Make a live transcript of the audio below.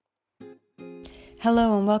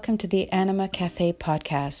Hello and welcome to the Anima Cafe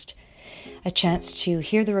podcast, a chance to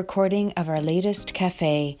hear the recording of our latest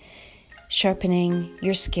cafe, sharpening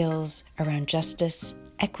your skills around justice,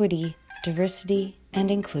 equity, diversity,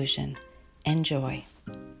 and inclusion. Enjoy.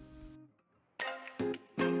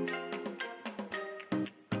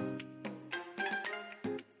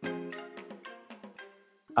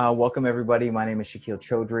 Welcome everybody. My name is Shakil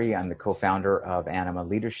Chaudhry. I'm the co-founder of Anima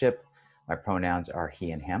Leadership. My pronouns are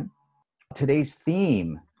he and him. Today's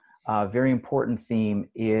theme, very important theme,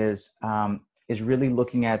 is really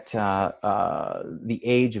looking at the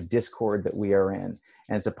age of discord that we are in,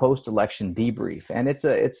 and it's a post-election debrief, and it's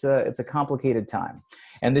a complicated time,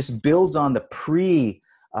 and this builds on the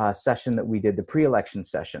session that we did, the pre-election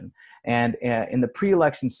session, and in the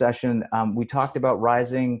pre-election session, we talked about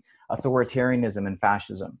rising authoritarianism and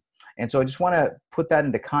fascism. And so I just want to put that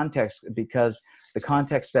into context, because the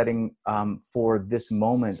context setting for this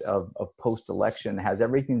moment of post-election has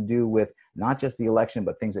everything to do with not just the election,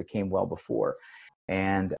 but things that came well before.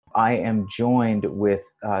 And I am joined with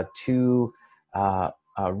two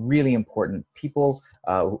really important people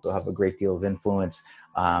who have a great deal of influence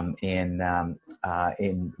in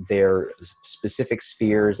their specific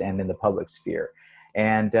spheres and in the public sphere.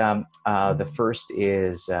 And the first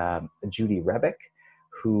is Judy Rebick,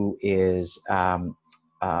 who is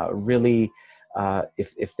really,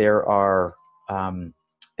 if there are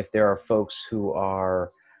folks who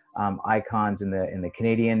are icons in the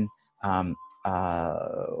Canadian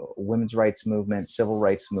women's rights movement, civil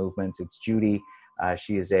rights movements, it's Judy.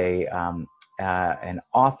 She is an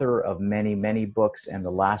author of many books, and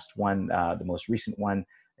the last one, the most recent one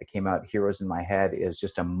that came out, Heroes in My Head, is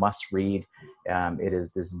just a must-read. It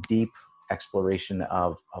is this deep exploration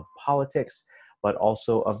of politics, but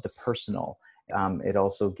also of the personal. It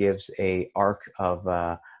also gives a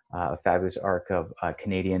fabulous arc of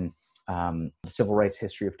Canadian civil rights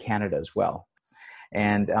history of Canada as well.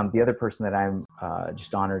 And the other person that I'm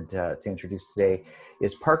just honored to introduce today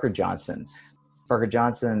is Parker Johnson. Parker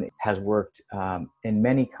Johnson has worked in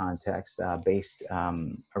many contexts, based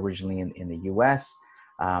originally in the U.S.,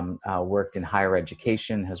 worked in higher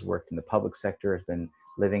education, has worked in the public sector, has been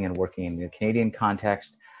living and working in the Canadian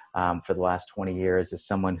context for the last 20 years, as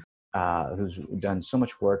someone who's done so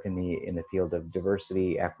much work in the field of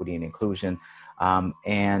diversity, equity, and inclusion,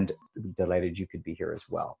 and delighted you could be here as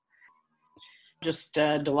well. Just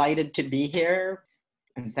delighted to be here,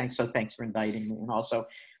 and thanks for inviting me, and also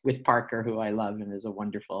with Parker, who I love and is a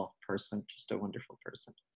wonderful person, just a wonderful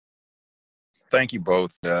person. Thank you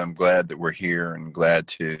both. I'm glad that we're here, and glad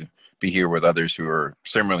to be here with others who are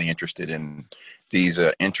similarly interested in these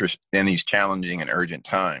challenging and urgent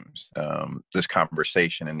times. This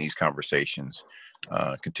conversation and these conversations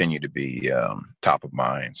continue to be top of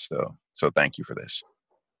mind. So thank you for this.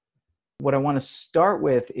 What I want to start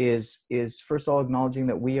with is first of all acknowledging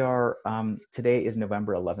that we are today is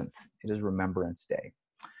November 11th. It is Remembrance Day,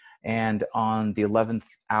 and on the 11th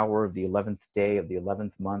hour of the 11th day of the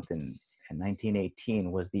 11th month in 1918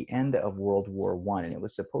 was the end of World War I, and it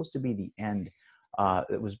was supposed to be the end.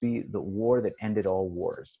 It was the war that ended all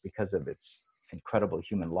wars because of its incredible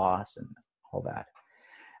human loss and all that.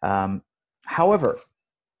 However,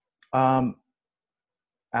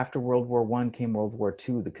 after World War I came World War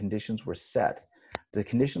II. The conditions were set. The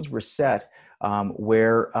conditions were set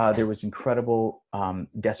where there was incredible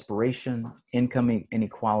desperation, income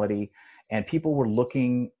inequality, and people were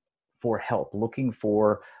looking for help, looking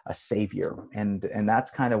for a savior. And that's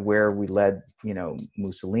kind of where we led,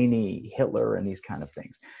 Mussolini, Hitler, and these kind of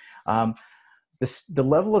things. The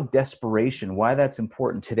level of desperation, why that's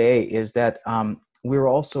important today is that we're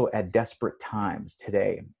also at desperate times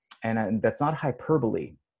today. And that's not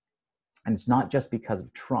hyperbole. And it's not just because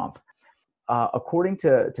of Trump. According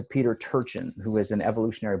to Peter Turchin, who is an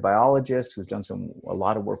evolutionary biologist who's done a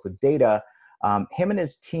lot of work with data, him and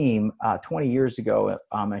his team 20 years ago,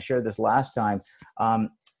 I shared this last time,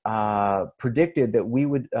 predicted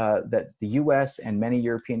that that the U.S. and many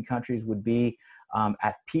European countries would be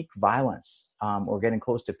at peak violence, or getting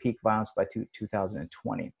close to peak violence by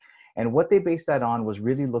 2020. And what they based that on was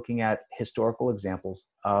really looking at historical examples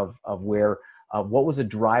of where what was a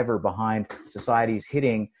driver behind societies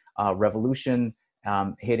hitting revolution,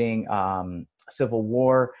 hitting civil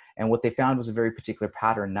war. And what they found was a very particular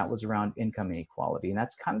pattern, that was around income inequality. And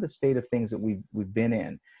that's kind of the state of things that we've been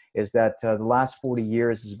in, is that the last 40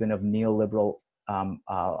 years has been of neoliberal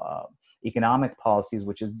economic policies,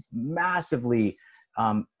 which has massively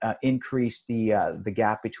increased the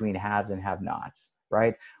gap between haves and have-nots,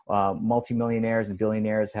 right? Multimillionaires and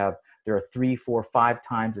billionaires there are 3, 4, 5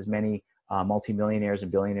 times as many multimillionaires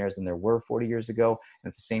and billionaires than there were 40 years ago.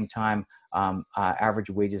 And at the same time, average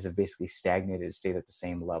wages have basically stagnated, stayed at the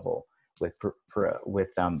same level with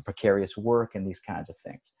precarious work and these kinds of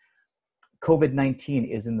things. COVID-19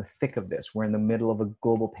 is in the thick of this. We're in the middle of a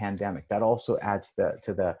global pandemic. That also adds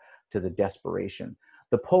to the desperation.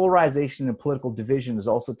 The polarization and political division is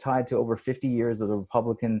also tied to over 50 years of the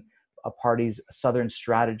Republican Party's Southern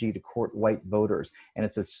strategy to court white voters, and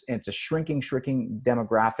it's a shrinking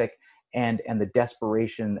demographic, and the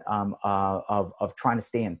desperation of trying to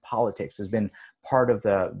stay in politics has been part of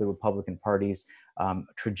the Republican Party's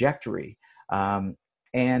trajectory,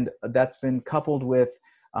 and that's been coupled with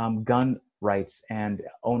gun rights and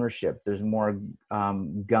ownership. There's more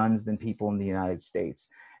guns than people in the United States.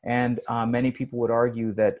 And many people would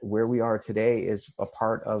argue that where we are today is a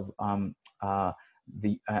part of an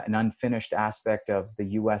unfinished aspect of the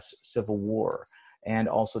U.S. Civil War, and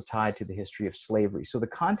also tied to the history of slavery. So the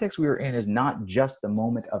context we are in is not just the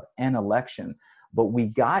moment of an election, but we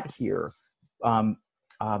got here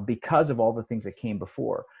because of all the things that came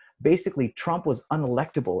before. Basically, Trump was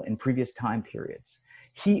unelectable in previous time periods.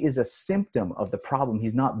 He is a symptom of the problem.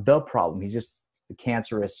 He's not the problem. He's just the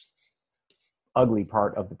cancerous, ugly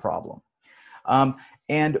part of the problem.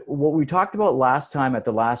 And what we talked about last time at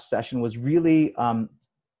the last session was really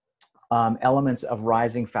elements of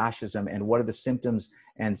rising fascism and what are the symptoms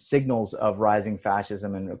and signals of rising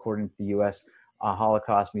fascism. And according to the U.S.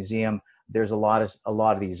 Holocaust Museum, there's a lot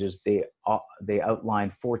of these. They outline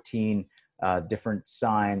 14 different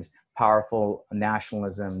signs: powerful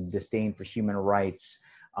nationalism, disdain for human rights,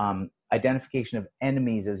 identification of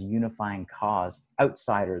enemies as unifying cause,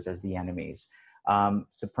 outsiders as the enemies,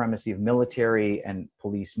 supremacy of military and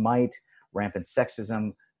police might, rampant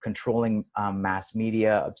sexism, controlling mass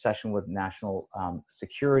media, obsession with national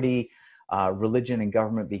security, religion and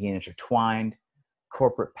government being intertwined,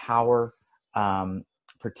 corporate power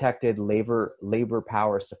protected, labor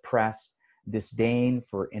power suppressed, disdain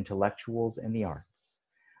for intellectuals and the arts,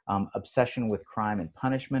 obsession with crime and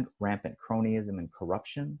punishment, rampant cronyism and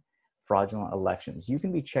corruption, fraudulent elections. You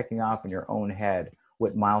can be checking off in your own head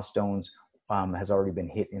what milestones has already been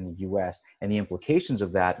hit in the US and the implications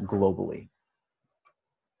of that globally.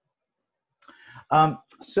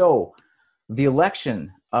 So the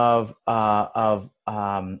election of Joe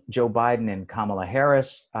Biden and Kamala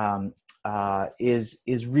Harris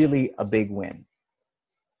is really a big win.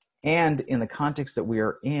 And in the context that we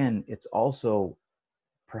are in, it's also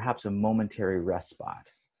perhaps a momentary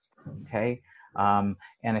respite. Okay. And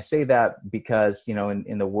I say that because, you know,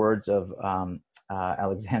 in the words of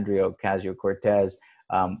Alexandria Ocasio-Cortez,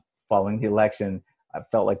 following the election, I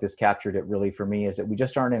felt like this captured it really for me, is that we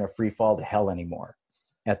just aren't in a free fall to hell anymore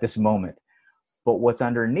at this moment. But what's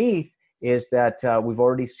underneath is that we've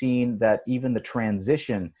already seen that even the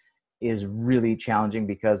transition is really challenging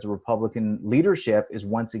because the Republican leadership is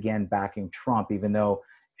once again backing Trump, even though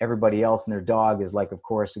everybody else and their dog is like, of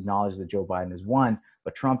course, acknowledged that Joe Biden has won,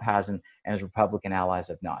 but Trump hasn't, and his Republican allies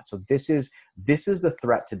have not. So this is the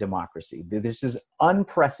threat to democracy. This is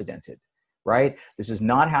unprecedented, right? This has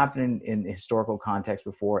not happened in historical context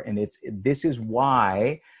before, and this is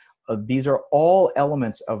why these are all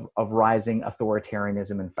elements of rising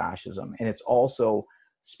authoritarianism and fascism, and it's also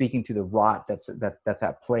speaking to the rot that's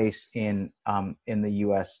at place in the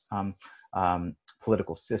U.S.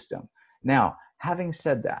 Political system. Now, having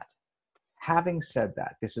said that,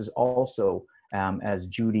 this is also, as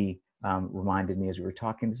Judy reminded me as we were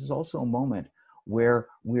talking, this is also a moment where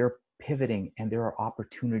we're pivoting, and there are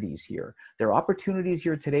opportunities here. There are opportunities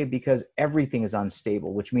here today because everything is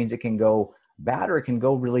unstable, which means it can go bad or it can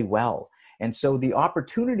go really well. And so the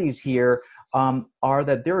opportunities here are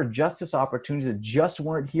that there are justice opportunities that just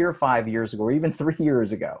weren't here 5 years ago or even 3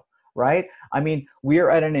 years ago, right? I mean, we are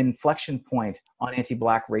at an inflection point on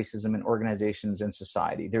anti-Black racism in organizations and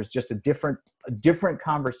society. There's just a different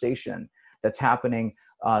conversation that's happening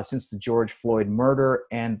since the George Floyd murder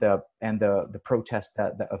and the protests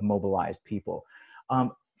that have mobilized people.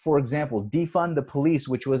 For example, defund the police,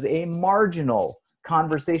 which was a marginal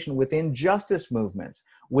conversation within justice movements,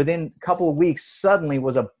 within a couple of weeks, suddenly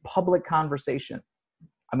was a public conversation.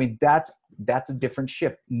 I mean, that's a different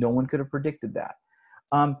shift. No one could have predicted that.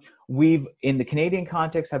 We've, in the Canadian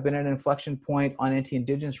context, have been at an inflection point on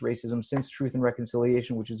anti-Indigenous racism since Truth and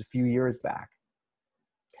Reconciliation, which was a few years back.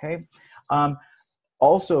 Okay.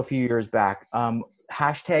 Also a few years back,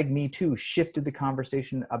 hashtag Me Too shifted the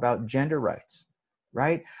conversation about gender rights,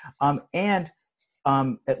 right? And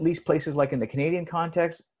at least places like in the Canadian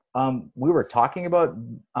context, we were talking about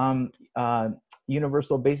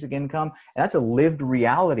universal basic income, and that's a lived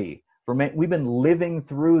reality for many. We've been living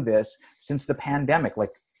through this since the pandemic.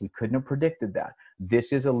 Like We couldn't have predicted that.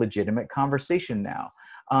 This is a legitimate conversation now.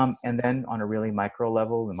 And then on a really micro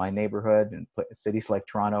level, in my neighborhood and cities like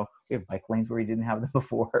Toronto, we have bike lanes where we didn't have them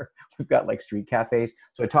before. We've got like street cafes.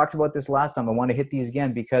 So I talked about this last time. I want to hit these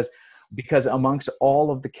again because amongst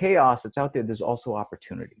all of the chaos that's out there, there's also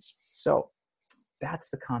opportunities. So that's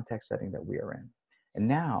the context setting that we are in. And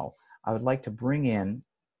now I would like to bring in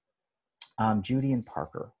Judy and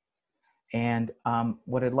Parker. And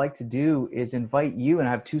what I'd like to do is invite you, and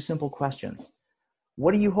I have two simple questions.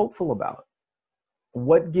 What are you hopeful about?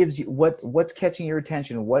 What gives you, what's catching your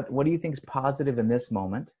attention? What do you think is positive in this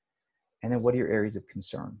moment? And then what are your areas of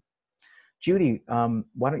concern? Judy,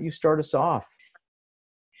 why don't you start us off?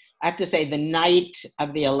 I have to say, the night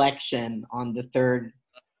of the election on the 3rd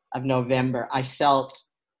of November, I felt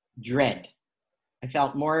dread. I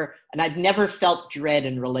felt more, and I'd never felt dread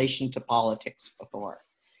in relation to politics before.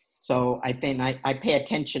 So I think I pay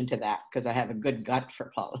attention to that because I have a good gut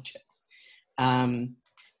for politics.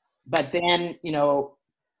 But then,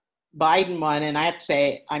 Biden won, and I have to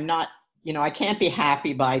say, I'm not, I can't be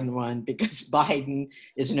happy Biden won because Biden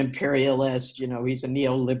is an imperialist, he's a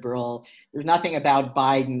neoliberal. There's nothing about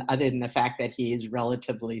Biden other than the fact that he is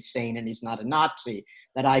relatively sane and he's not a Nazi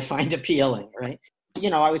that I find appealing, right?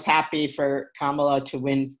 I was happy for Kamala to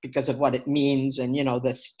win because of what it means and,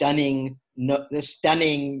 the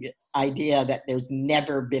stunning idea that there's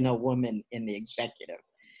never been a woman in the executive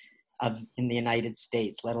in the United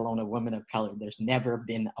States, let alone a woman of color. There's never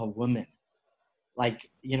been a woman. Like,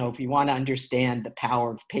 if you want to understand the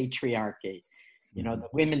power of patriarchy, the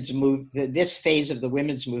women's this phase of the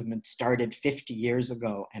women's movement started 50 years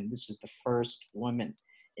ago, and this is the first woman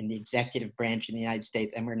in the executive branch in the United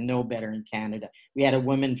States, and we're no better in Canada. We had a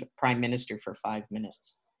woman prime minister for 5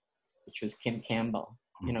 minutes, which was Kim Campbell,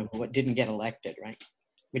 who didn't get elected, right?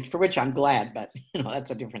 For which I'm glad, but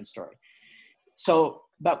that's a different story. So,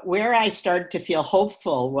 but where I started to feel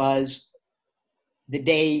hopeful was the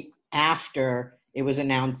day after it was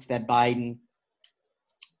announced that Biden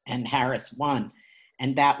and Harris won,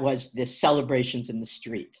 and that was the celebrations in the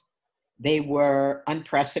street. They were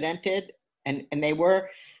unprecedented, and they were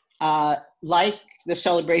like the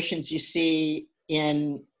celebrations you see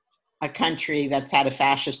in a country that's had a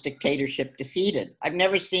fascist dictatorship defeated. I've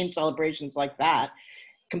never seen celebrations like that.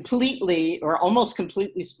 Completely or almost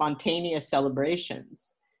completely spontaneous celebrations,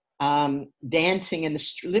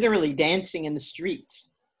 literally dancing in the streets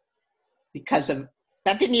because of,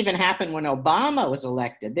 that didn't even happen when Obama was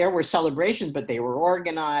elected. There were celebrations, but they were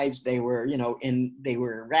organized. They were, they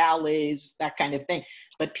were rallies, that kind of thing.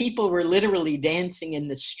 But people were literally dancing in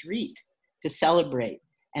the street to celebrate.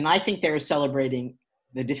 And I think they were celebrating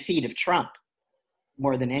the defeat of Trump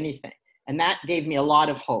more than anything. And that gave me a lot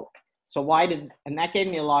of hope. So and that gave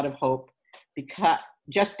me a lot of hope because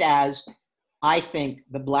just as I think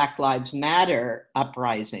the Black Lives Matter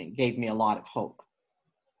uprising gave me a lot of hope.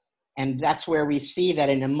 And that's where we see that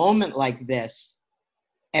in a moment like this,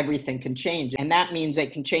 everything can change. And that means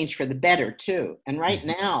it can change for the better too. And right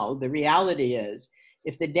now, the reality is,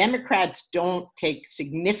 if the Democrats don't take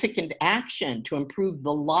significant action to improve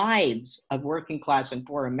the lives of working class and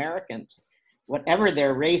poor Americans, whatever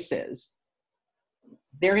their race is,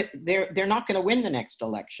 they're not going to win the next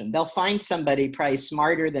election. They'll find somebody probably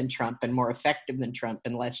smarter than Trump and more effective than Trump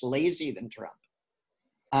and less lazy than Trump,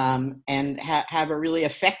 and have a really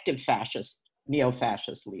effective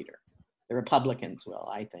neo-fascist leader. The Republicans will,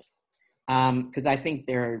 I think, because I think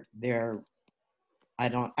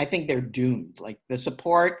I think they're doomed. Like the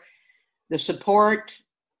support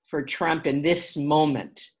for Trump in this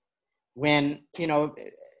moment, when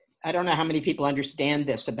I don't know how many people understand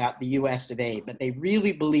this about the US of A, but they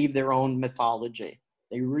really believe their own mythology.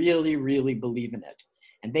 They really, really believe in it.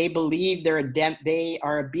 And they believe they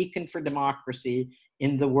are a beacon for democracy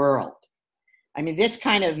in the world. I mean, this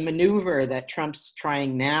kind of maneuver that Trump's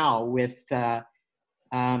trying now with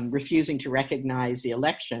refusing to recognize the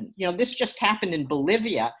election, this just happened in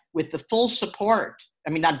Bolivia with the full support.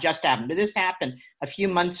 I mean, not just happened, but this happened a few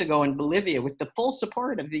months ago in Bolivia with the full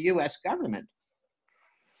support of the US government.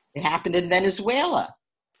 It happened in Venezuela,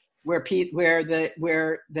 where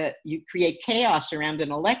you create chaos around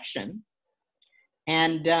an election,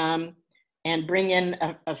 and bring in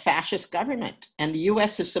a fascist government. And the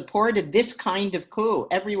U.S. has supported this kind of coup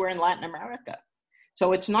everywhere in Latin America.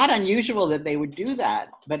 So it's not unusual that they would do that,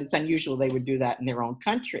 but it's unusual they would do that in their own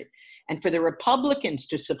country. And for the Republicans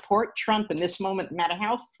to support Trump in this moment, no matter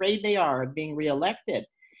how afraid they are of being reelected,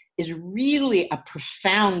 is really a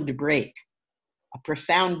profound break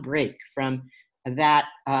from that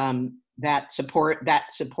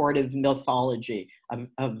supportive mythology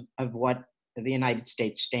of what the United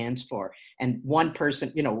States stands for. And one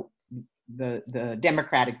person, the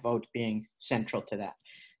Democratic vote being central to that.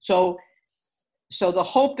 So the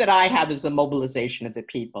hope that I have is the mobilization of the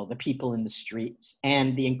people in the streets,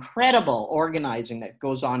 and the incredible organizing that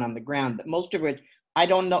goes on the ground. But most of it, I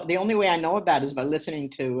don't know. The only way I know about is by listening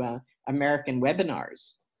to American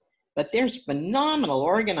webinars. But there's phenomenal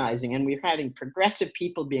organizing, and we're having progressive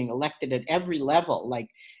people being elected at every level,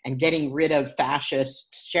 and getting rid of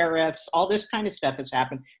fascist sheriffs. All this kind of stuff has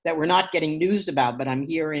happened that we're not getting news about, but I'm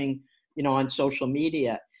hearing, on social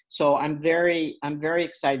media. So I'm very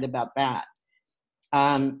excited about that.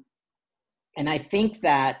 And I think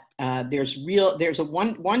that there's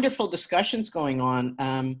wonderful discussions going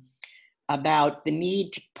on about the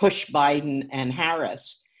need to push Biden and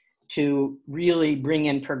Harris to really bring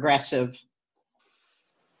in progressive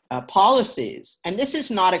policies. And this is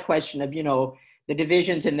not a question of, the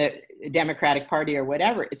divisions in the Democratic Party or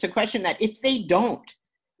whatever. It's a question that if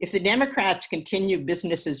the Democrats continue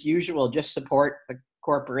business as usual, just support the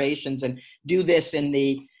corporations and do this in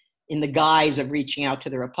the guise of reaching out to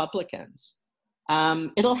the Republicans,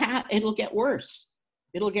 it'll get worse.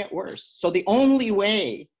 It'll get worse. So the only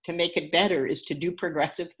way to make it better is to do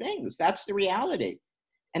progressive things. That's the reality.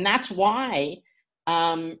 And that's why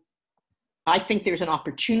I think there's an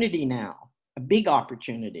opportunity now, a big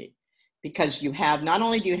opportunity, because not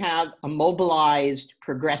only do you have a mobilized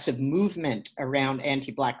progressive movement around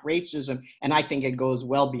anti-Black racism, and I think it goes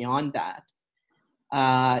well beyond that,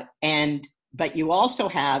 but you also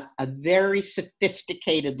have a very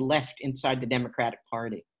sophisticated left inside the Democratic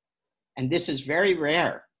Party. And this is very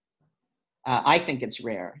rare. I think it's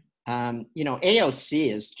rare.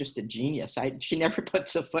 AOC is just a genius. She never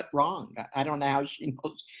puts a foot wrong. I don't know how she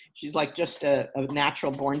knows. She's like just a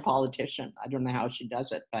natural born politician. I don't know how she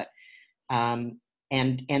does it, but and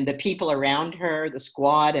the people around her, the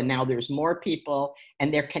squad, and now there's more people,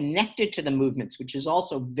 and they're connected to the movements, which is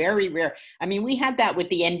also very rare. I mean, we had that with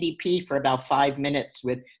the NDP for about 5 minutes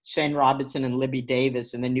with Sven Robinson and Libby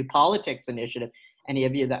Davis and the New Politics Initiative. Any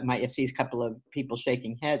of you that might see a couple of people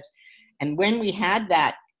shaking heads. And when we had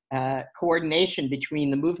that coordination between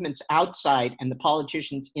the movements outside and the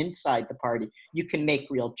politicians inside the party, you can make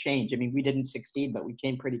real change. I mean, we didn't succeed, but we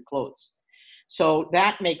came pretty close. So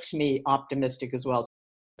that makes me optimistic as well.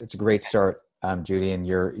 It's a great start, Judy, and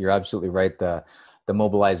you're absolutely right. The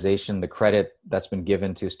mobilization, the credit that's been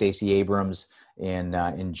given to Stacey Abrams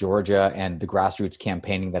in Georgia, and the grassroots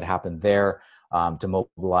campaigning that happened there to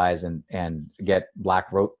mobilize and get Black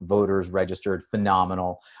voters registered,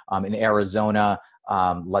 phenomenal. In Arizona,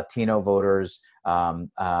 Latino voters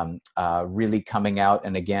really coming out,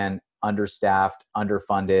 and again, understaffed,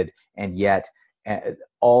 underfunded, and yet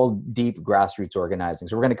all deep grassroots organizing.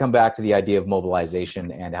 So we're going to come back to the idea of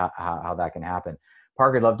mobilization and how that can happen.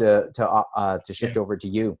 Parker, I'd love to shift over to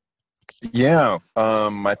you. Yeah,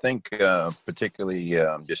 I think particularly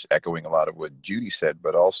just echoing a lot of what Judy said,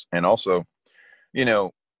 but also,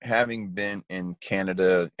 having been in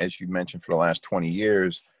Canada, as you mentioned, for the last 20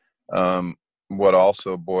 years, what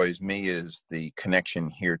also buoys me is the connection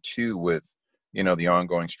here too with, the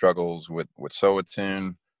ongoing struggles with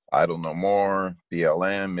Wet'suwet'en, Idle No More,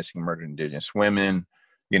 BLM, Missing and Murdered Indigenous Women,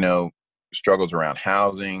 struggles around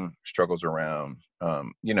housing, struggles around, and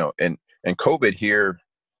COVID here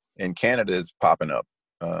in Canada is popping up.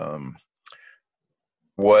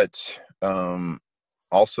 What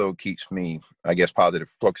also keeps me, I guess,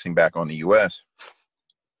 positive, focusing back on the U.S.,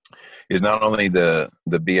 is not only the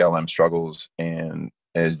BLM struggles and,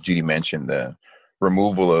 as Judy mentioned, the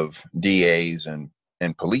removal of DAs and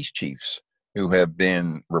police chiefs who have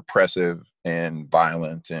been repressive and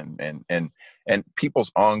violent, and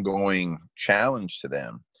people's ongoing challenge to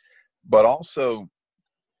them, but also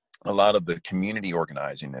a lot of the community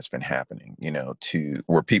organizing that's been happening, to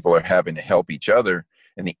where people are having to help each other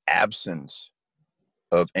in the absence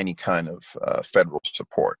of any kind of federal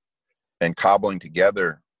support, and cobbling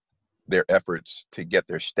together their efforts to get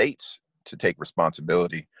their states to take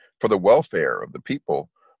responsibility for the welfare of the people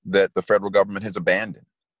that the federal government has abandoned.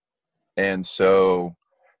 And so,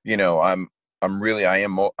 I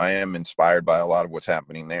am inspired by a lot of what's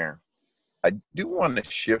happening there. I do want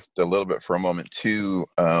to shift a little bit for a moment to,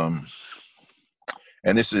 and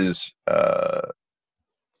this is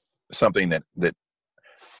something that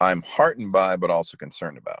I'm heartened by, but also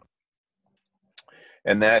concerned about.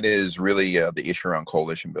 And that is really the issue around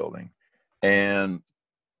coalition building. And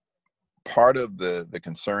part of the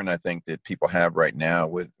concern, I think, that people have right now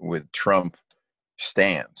with Trump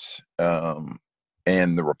stance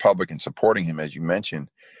and the Republicans supporting him, as you mentioned,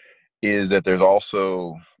 is that there's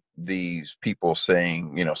also these people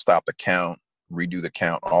saying, stop the count, redo the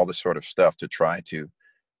count, all this sort of stuff to try to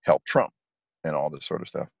help Trump and all this sort of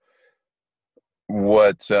stuff.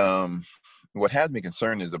 What has me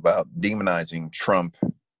concerned is about demonizing Trump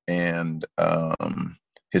and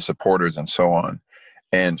his supporters and so on,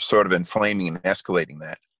 and sort of inflaming and escalating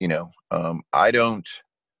that.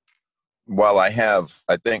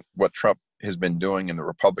 I think what Trump has been doing and the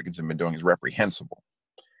Republicans have been doing is reprehensible.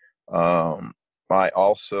 I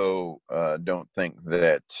also don't think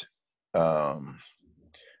that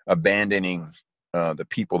abandoning the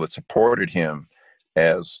people that supported him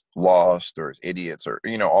as lost or as idiots, or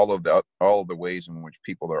all of the ways in which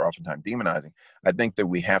people are oftentimes demonizing. I think that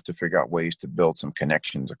we have to figure out ways to build some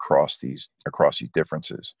connections across these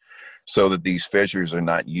differences, so that these fissures are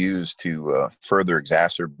not used to further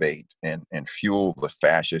exacerbate and fuel the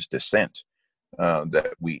fascist dissent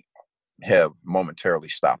that we have momentarily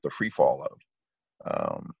stopped the free fall of.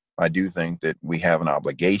 I do think that we have an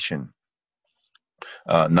obligation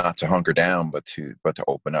not to hunker down, but to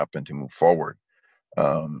open up and to move forward.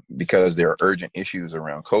 Because there are urgent issues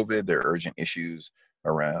around COVID, there are urgent issues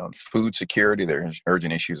around food security, there are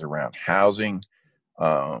urgent issues around housing.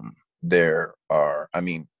 There are,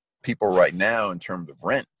 people right now in terms of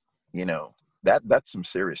rent, that's some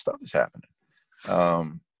serious stuff that's happening.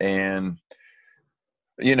 And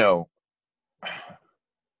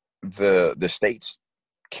the states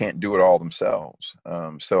can't do it all themselves.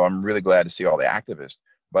 So I'm really glad to see all the activists,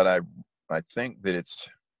 but I think that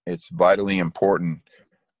it's vitally important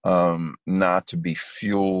not to be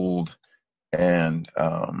fueled, and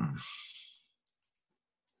I'm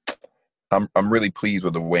really pleased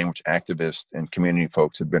with the way in which activists and community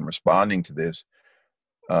folks have been responding to this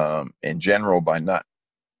in general, by not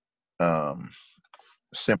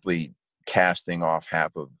simply casting off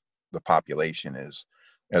half of the population as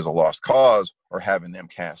a lost cause, or having them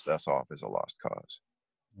cast us off as a lost cause.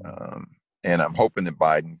 And I'm hoping that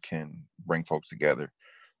Biden can bring folks together.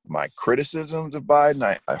 My criticisms of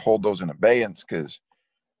Biden, I hold those in abeyance, because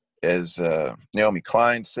as Naomi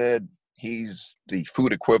Klein said, he's the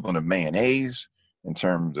food equivalent of mayonnaise in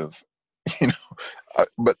terms of,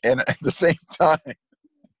 but and at the same time,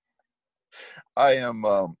 I am,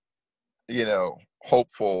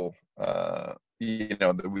 hopeful, that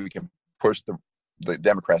we can push the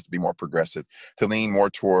Democrats to be more progressive, to lean more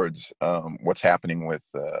towards what's happening with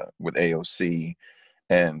AOC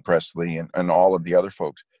and Presley and all of the other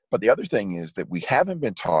folks. But the other thing is that we haven't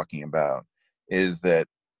been talking about is that,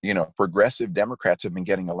 progressive Democrats have been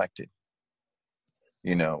getting elected.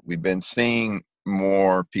 We've been seeing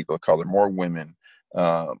more people of color, more women,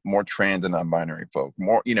 more trans and non-binary folk,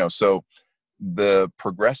 more, so the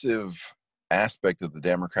progressive aspect of the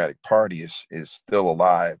Democratic Party is still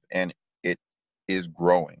alive, and it is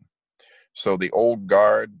growing. So the old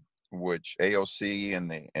guard, which AOC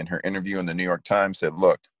in her interview in the New York Times said,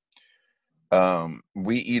 look,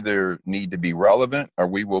 we either need to be relevant or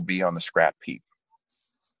we will be on the scrap heap.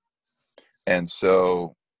 And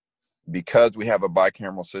so because we have a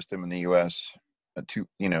bicameral system in the US,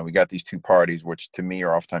 we got these two parties, which to me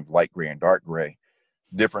are oftentimes light gray and dark gray,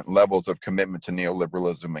 different levels of commitment to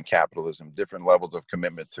neoliberalism and capitalism, different levels of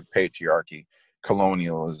commitment to patriarchy,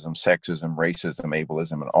 colonialism, sexism, racism,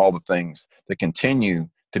 ableism, and all the things that continue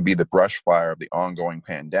to be the brush fire of the ongoing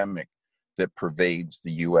pandemic that pervades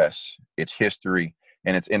the U.S., its history,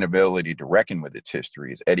 and its inability to reckon with its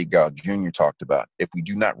history. As Eddie Gow Jr. talked about, if we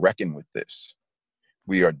do not reckon with this,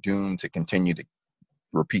 we are doomed to continue to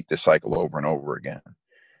repeat this cycle over and over again.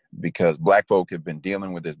 Because Black folk have been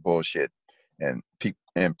dealing with this bullshit, and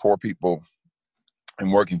poor people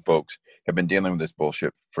and working folks have been dealing with this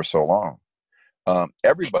bullshit for so long.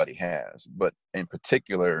 Everybody has, but in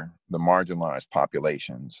particular, the marginalized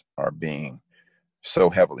populations are being so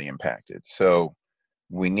heavily impacted. So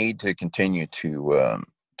we need to continue to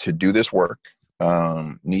do this work,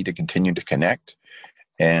 need to continue to connect,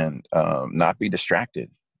 and not be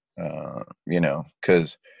distracted,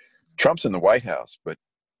 because Trump's in the White House, but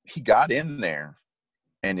he got in there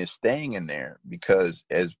and is staying in there because,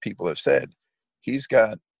 as people have said, he's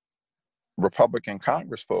got Republican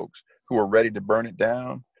Congress folks who are ready to burn it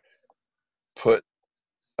down, put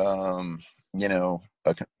a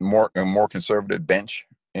more conservative bench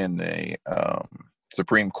in the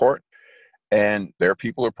Supreme Court, and there are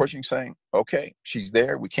people who are pushing, saying, okay, she's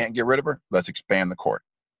there, we can't get rid of her, let's expand the court.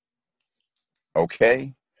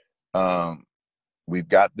 Okay, we've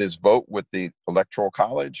got this vote with the Electoral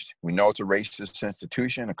College. We know it's a racist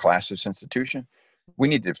institution, a classist institution. We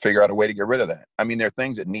need to figure out a way to get rid of that. I mean, there are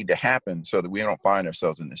things that need to happen so that we don't find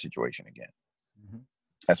ourselves in this situation again. Mm-hmm.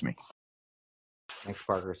 That's me. Thanks,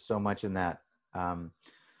 Parker, so much in that.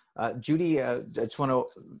 Judy, I just want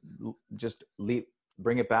to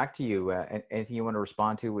bring it back to you. Anything you want to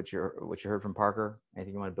respond to what you heard from Parker?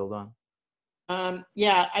 Anything you want to build on?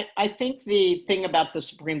 Yeah, I think the thing about the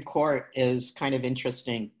Supreme Court is kind of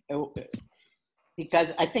interesting,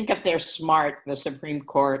 because I think if they're smart, the Supreme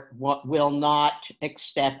Court will not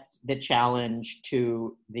accept the challenge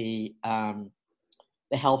to the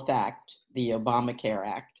Health Act, the Obamacare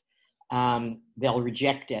Act. They'll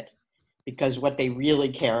reject it, because what they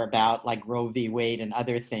really care about, like Roe v. Wade and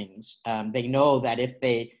other things, they know that if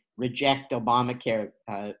they reject Obamacare,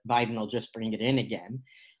 Biden will just bring it in again.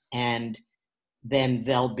 And then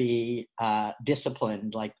they'll be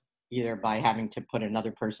disciplined, like either by having to put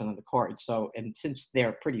another person on the court. So, and since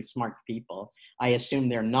they're pretty smart people, I assume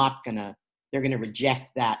they're going to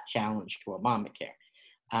reject that challenge to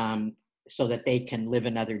Obamacare, so that they can live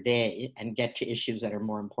another day and get to issues that are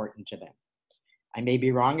more important to them. I may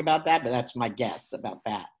be wrong about that, but that's my guess about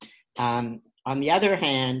that. On the other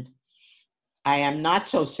hand, I am not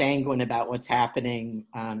so sanguine about what's happening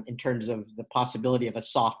in terms of the possibility of a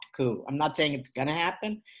soft coup. I'm not saying it's going to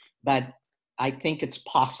happen, but I think it's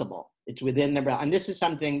possible. It's within the realm. And this is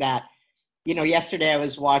something that, yesterday I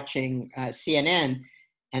was watching CNN,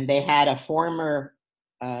 and they had a former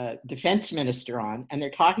defense minister on, and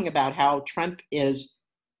they're talking about how Trump is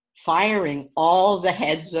firing all the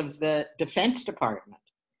heads of the Defense Department,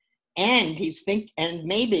 and and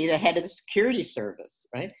maybe the head of the security service,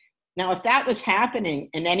 right? Now, if that was happening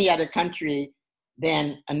in any other country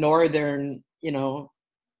than a northern, than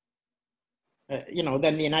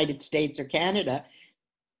the United States or Canada,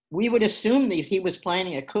 we would assume that he was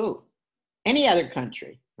planning a coup. Any other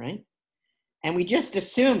country, right? And we just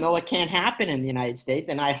assume, it can't happen in the United States.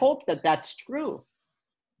 And I hope that that's true.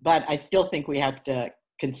 But I still think we have to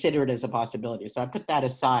consider it as a possibility. So I put that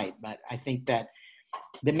aside. But I think that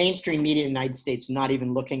the mainstream media in the United States not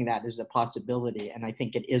even looking at that as a possibility. And I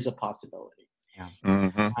think it is a possibility. Yeah.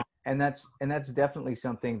 Mm-hmm. And that's definitely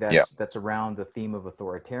something that's around the theme of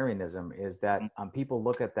authoritarianism, is that people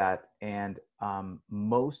look at that, and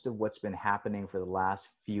most of what's been happening for the last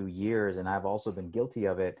few years, and I've also been guilty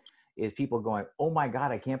of it, is people going, oh my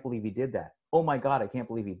God, I can't believe he did that. Oh my God, I can't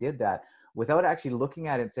believe he did that, without actually looking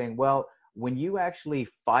at it and saying, well, when you actually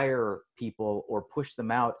fire people or push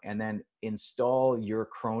them out and then install your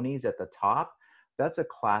cronies at the top, that's a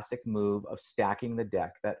classic move of stacking the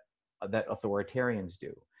deck that authoritarians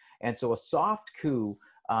do. And so a soft coup,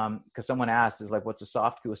 because someone asked, is like, what's a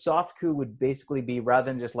soft coup? A soft coup would basically be, rather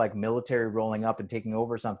than just like military rolling up and taking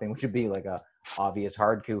over something, which would be like a obvious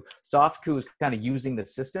hard coup. Soft coup is kind of using the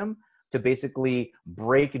system to basically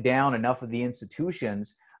break down enough of the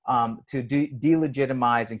institutions to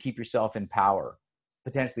delegitimize and keep yourself in power,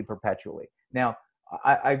 potentially perpetually. Now,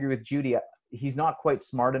 I agree with Judy. He's not quite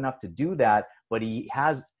smart enough to do that, but he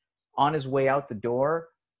has, on his way out the door,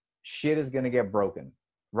 shit is going to get broken,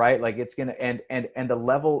 right? Like it's going to, and the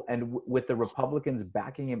level, and with the Republicans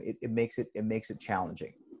backing him, it makes it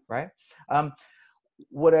challenging, right?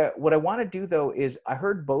 What I want to do though is, I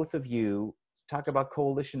heard both of you talk about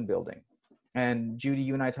coalition building, and Judy,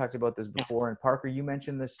 you and I talked about this before, and Parker, you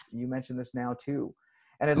mentioned this now too.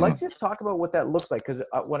 And I'd like to just talk about what that looks like, because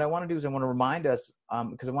what I want to do is I want to remind us,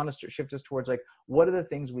 because I want to shift us towards like, what are the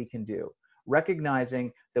things we can do?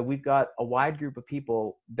 Recognizing that we've got a wide group of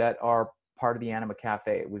people that are part of the Anima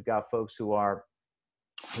Cafe. We've got folks who are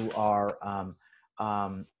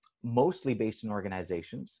mostly based in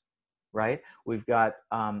organizations, right? We've got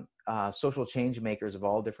social change makers of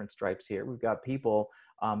all different stripes here. We've got people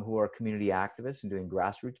who are community activists and doing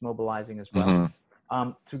grassroots mobilizing as well. Mm-hmm.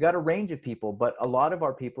 So we've got a range of people, but a lot of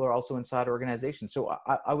our people are also inside organizations. So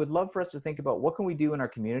I would love for us to think about, what can we do in our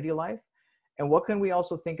community life? And what can we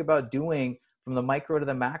also think about doing from the micro to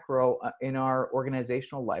the macro in our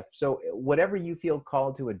organizational life? So whatever you feel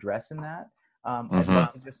called to address in that, I'd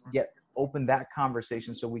love to just open that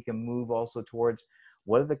conversation, so we can move also towards,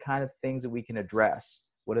 what are the kind of things that we can address?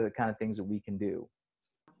 What are the kind of things that we can do?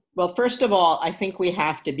 Well, first of all, I think we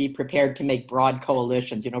have to be prepared to make broad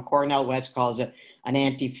coalitions. Cornel West calls it an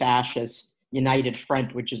anti-fascist united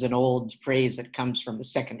front, which is an old phrase that comes from the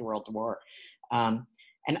Second World War.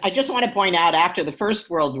 And I just want to point out, after the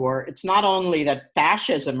First World War, it's not only that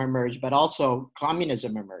fascism emerged, but also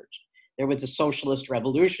communism emerged. There was a socialist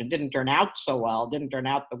revolution. Didn't turn out so well, didn't turn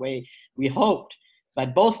out the way we hoped,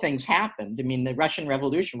 but both things happened. I mean, the Russian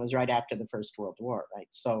Revolution was right after the First World War, right?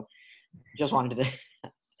 So just wanted to,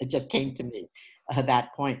 it just came to me at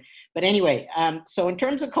that point. But anyway, so in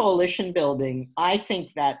terms of coalition building, I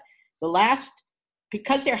think that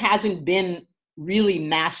because there hasn't been really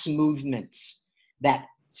mass movements that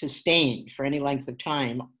sustained for any length of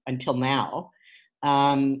time until now,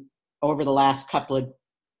 over the last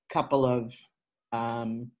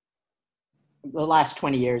the last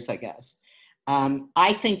 20 years, I guess.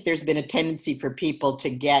 I think there's been a tendency for people to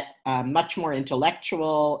get much more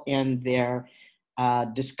intellectual in their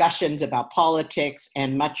discussions about politics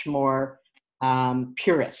and much more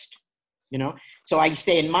purist, you know? So I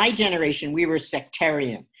say in my generation, we were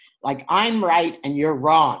sectarian, like I'm right and you're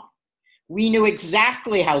wrong. We knew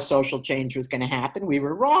exactly how social change was going to happen. We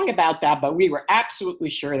were wrong about that, but we were absolutely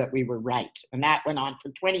sure that we were right. And that went on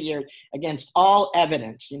for 20 years against all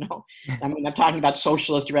evidence, you know. I mean, I'm talking about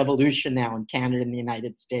socialist revolution now in Canada and the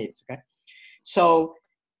United States, okay? So,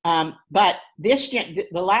 but the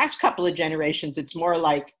last couple of generations, it's more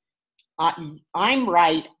like, I'm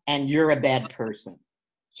right and you're a bad person.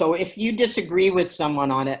 So if you disagree with someone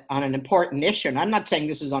on an important issue, and I'm not saying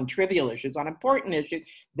this is on trivial issues, on important issues,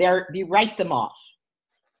 you write them off.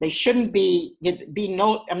 They shouldn't be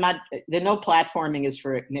no, the no platforming is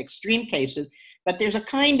for in extreme cases, but there's a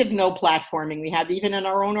kind of no platforming we have even in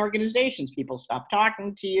our own organizations. People stop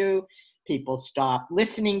talking to you, people stop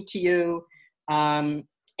listening to you, and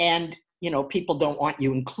you know, people don't want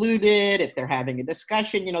you included if they're having a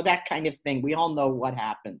discussion, you know, that kind of thing. We all know what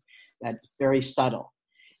happened. That's very subtle.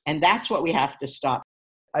 And that's what we have to stop.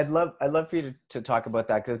 I'd love for you to talk about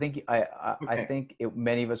that, because I think I think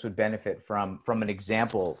many of us would benefit from an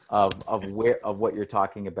example of what you're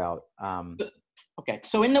talking about. Okay,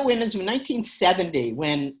 so in the women's in 1970,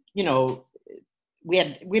 when you know we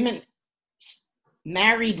had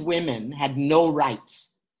married women had no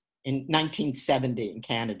rights in 1970 in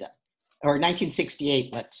Canada, or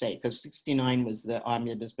 1968, let's say, because 69 was the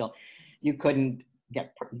omnibus bill. You couldn't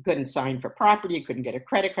sign for property, you couldn't get a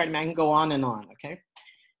credit card, and I can go on and on, okay?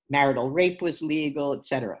 Marital rape was legal,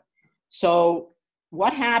 etc. So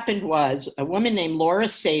what happened was a woman named Laura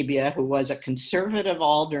Sabia, who was a conservative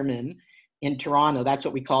alderman in Toronto, that's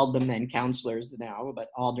what we called them then, councillors now, but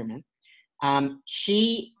aldermen,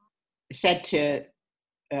 she said to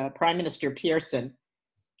Prime Minister Pearson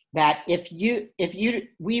that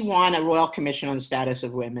we want a Royal Commission on the Status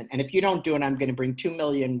of Women, and if you don't do it, I'm going to bring 2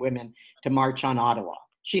 million women to march on Ottawa.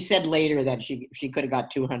 She said later that she could have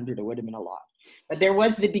got 200, it would have been a lot. But there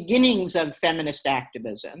was the beginnings of feminist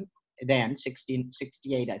activism then,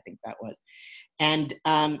 1668, I think that was. And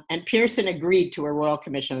Pearson agreed to a Royal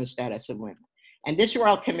Commission on the Status of Women. And this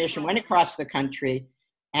Royal Commission went across the country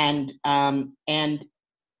and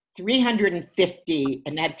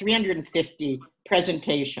 350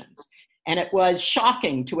 presentations. And it was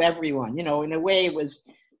shocking to everyone. You know, in a way, it was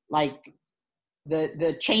like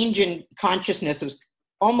the change in consciousness was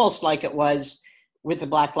almost like it was with the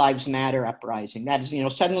Black Lives Matter uprising. That is, you know,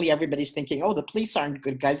 suddenly everybody's thinking, oh, the police aren't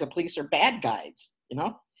good guys, the police are bad guys, you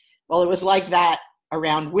know? Well, it was like that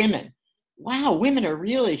around women. Wow, women are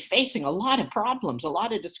really facing a lot of problems, a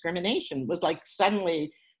lot of discrimination. It was like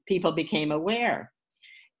suddenly people became aware.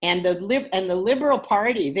 And the Liberal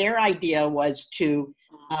Party, their idea was to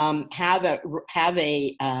have a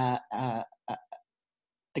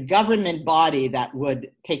government body that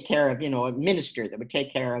would take care of, you know, a minister that would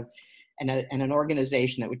take care of, and an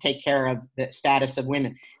organization that would take care of the status of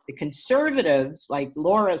women. The Conservatives, like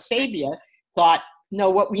Laura Sabia, thought,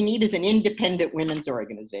 no, what we need is an independent women's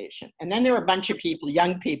organization. And then there were a bunch of people,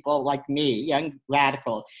 young people like me, young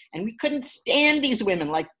radical, and we couldn't stand these women.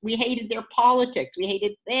 Like, we hated their politics. We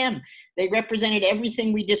hated them. They represented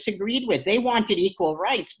everything we disagreed with. They wanted equal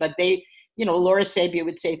rights, but they, you know, Laura Sabia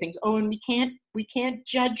would say things, oh, and we can't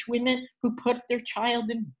judge women who put their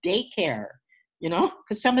child in daycare, you know,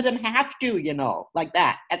 because some of them have to, you know, like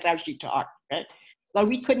that. That's how she talked, right? So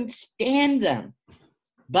we couldn't stand them.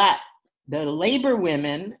 But the labor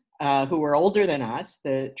women who were older than us,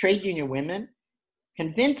 the trade union women,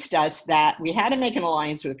 convinced us that we had to make an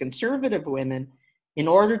alliance with conservative women in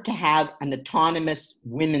order to have an autonomous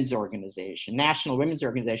women's organization, national women's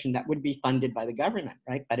organization that would be funded by the government,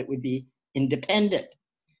 right? But it would be independent.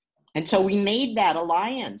 And so we made that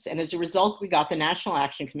alliance. And as a result, we got the National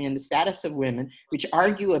Action Committee on the Status of Women, which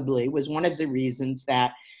arguably was one of the reasons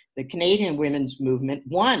that the Canadian women's movement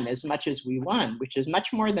won as much as we won, which is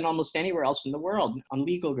much more than almost anywhere else in the world on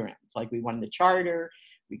legal grounds. Like, we won the charter,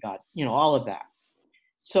 we got, you know, all of that.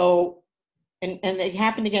 So, and it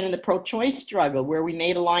happened again in the pro-choice struggle, where we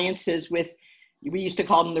made alliances with, we used to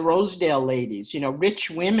call them the Rosedale ladies, you know,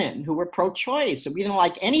 rich women who were pro-choice. So we didn't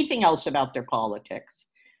like anything else about their politics,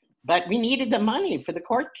 but we needed the money for the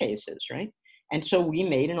court cases, right? And so we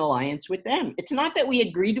made an alliance with them. It's not that we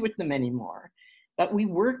agreed with them anymore, but we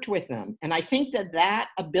worked with them. And I think that that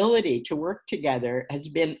ability to work together has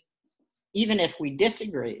been, even if we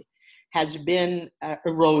disagree, has been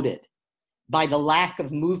eroded by the lack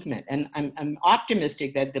of movement. And I'm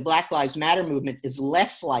optimistic that the Black Lives Matter movement is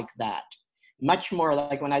less like that, much more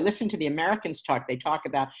like when I listen to the Americans talk, they talk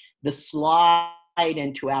about the slide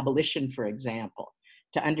into abolition, for example,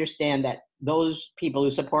 to understand that those people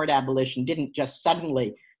who support abolition didn't just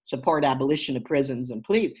suddenly support abolition of prisons and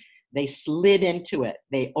police. They slid into it.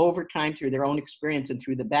 They, over time, through their own experience and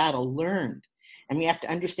through the battle, learned. And we have to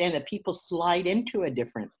understand that people slide into a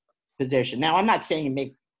different position. Now, I'm not saying you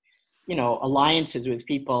make, alliances with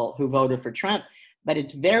people who voted for Trump, but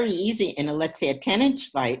it's very easy in a, let's say, a tenants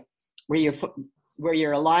fight where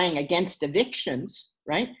you're allying against evictions,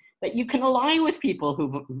 right? That you can ally with people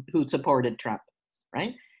who supported Trump,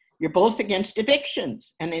 right? You're both against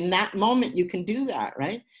evictions. And in that moment, you can do that,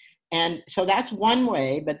 right? And so that's one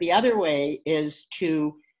way. But the other way is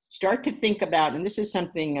to start to think about, and this is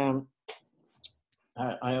something,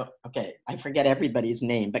 I forget everybody's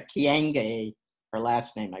name, but Kiange, her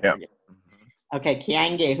last name, I forget. Okay,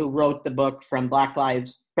 Kiange, who wrote the book From Black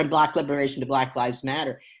Liberation to Black Lives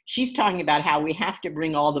Matter, she's talking about how we have to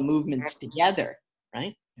bring all the movements together,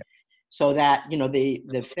 right? So that,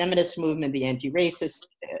 the feminist movement, the anti-racist,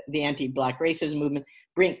 the anti-Black racism movement,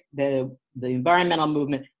 bring the environmental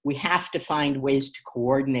movement, we have to find ways to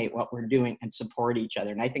coordinate what we're doing and support each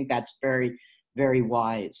other. And I think that's very, very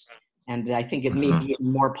wise. And I think it may be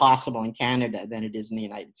more possible in Canada than it is in the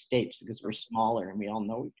United States because we're smaller and we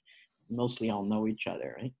mostly all know each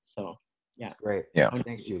other, right? So, yeah. Great. Yeah.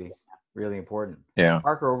 Thanks, Judy. Really important. Yeah.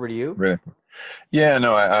 Parker, over to you. Really. Yeah,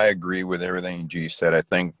 no, I agree with everything Judy said. I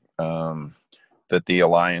think that the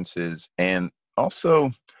alliances and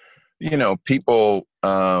also, people,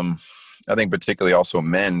 I think particularly also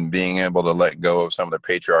men being able to let go of some of the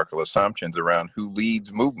patriarchal assumptions around who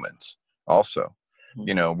leads movements also.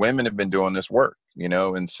 Women have been doing this work,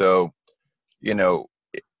 and so,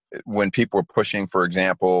 when people are pushing, for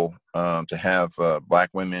example, to have Black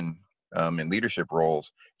women in leadership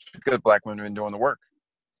roles, it's because Black women have been doing the work.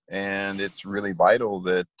 And it's really vital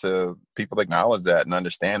that people acknowledge that and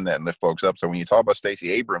understand that and lift folks up. So when you talk about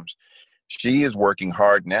Stacey Abrams, she is working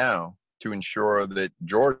hard now to ensure that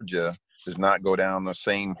Georgia does not go down the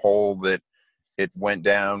same hole that it went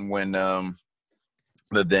down when the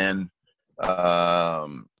then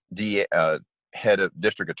head of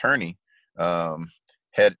district attorney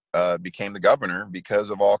became the governor because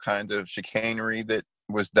of all kinds of chicanery that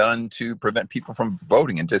was done to prevent people from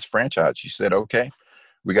voting and disfranchised. She said, okay,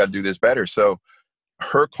 we got to do this better. So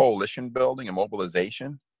her coalition building and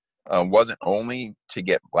mobilization wasn't only to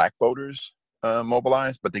get Black voters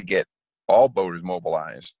mobilized, but to get all voters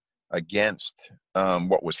mobilized against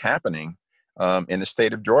what was happening in the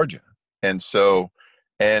state of Georgia. And so,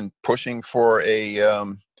 and pushing for a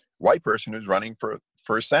white person who's running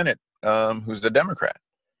for Senate, who's a Democrat.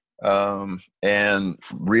 And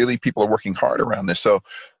really people are working hard around this. So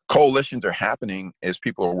coalitions are happening as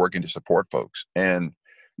people are working to support folks. And,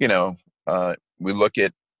 we look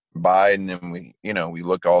at Biden and we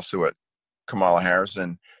look also at Kamala Harris,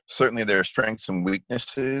 and certainly there are strengths and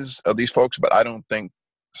weaknesses of these folks, but I don't think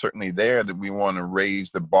certainly there that we want to raise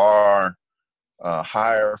the bar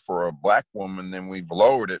higher for a Black woman than we've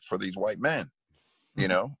lowered it for these white men.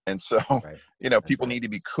 And so, people need to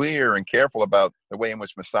be clear and careful about the way in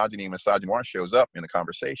which misogyny and misogynoir shows up in the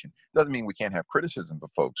conversation. Doesn't mean we can't have criticism of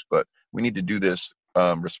folks, but we need to do this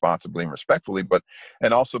responsibly and respectfully,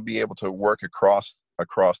 and also be able to work across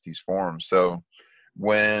these forums. So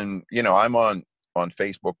when, I'm on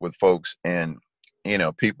Facebook with folks and,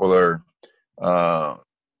 people are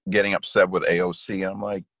getting upset with AOC, I'm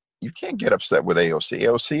like, you can't get upset with AOC.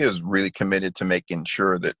 AOC is really committed to making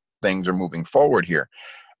sure that things are moving forward here.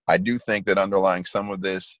 I do think that underlying some of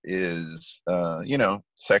this is,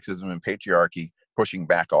 sexism and patriarchy pushing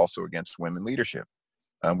back also against women leadership.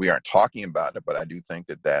 We aren't talking about it, but I do think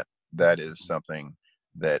that is something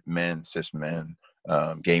that men, cis men,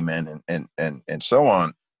 gay men, and so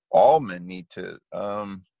on, all men need to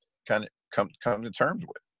kind of come to terms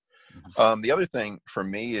with. The other thing for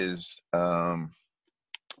me is, as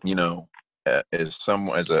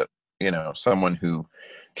someone who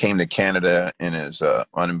came to Canada and is an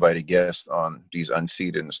uninvited guest on these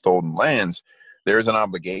unceded and stolen lands, there is an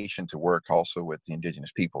obligation to work also with the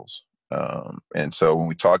Indigenous peoples. And so when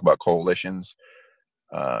we talk about coalitions,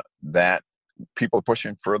 that people are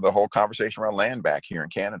pushing for the whole conversation around land back here in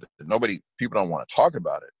Canada. People don't want to talk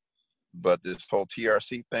about it, but this whole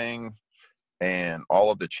TRC thing and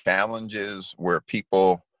all of the challenges where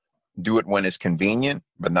people do it when it's convenient,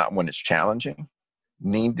 but not when it's challenging,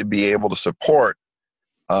 need to be able to support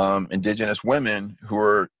Indigenous women who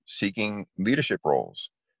are seeking leadership roles.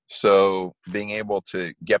 So being able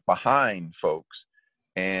to get behind folks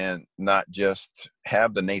and not just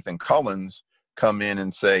have the Nathan Cullens come in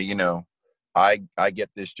and say, you know, I get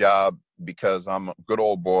this job because I'm a good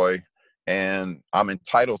old boy and I'm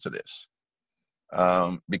entitled to this.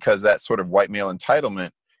 Because that sort of white male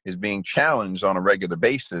entitlement is being challenged on a regular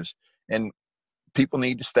basis, and people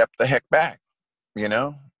need to step the heck back, you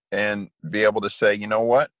know, and be able to say, you know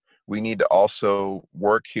what, we need to also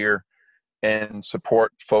work here and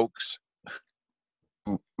support folks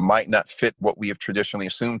who might not fit what we have traditionally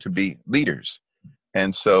assumed to be leaders.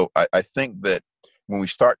 And so I think that when we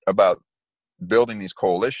start about building these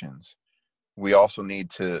coalitions, we also need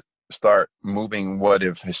to start moving what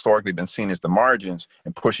have historically been seen as the margins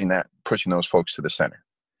and pushing those folks to the center.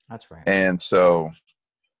 That's right. And so,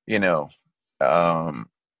 you know, and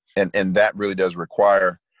that really does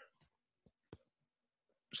require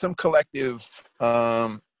some collective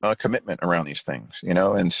commitment around these things, you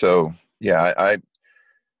know. And so, yeah,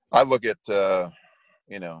 I look at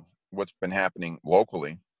you know, what's been happening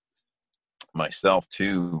locally myself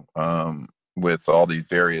too, with all these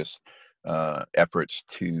various efforts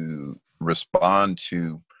to respond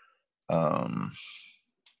to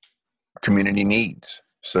community needs.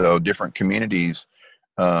 So different communities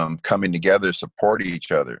coming together, support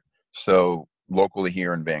each other. So locally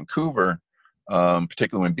here in Vancouver,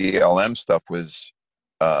 particularly when BLM stuff was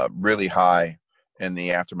really high in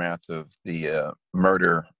the aftermath of the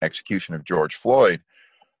murder execution of George Floyd,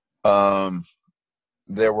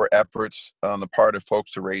 there were efforts on the part of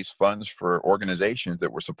folks to raise funds for organizations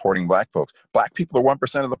that were supporting Black folks. Black people are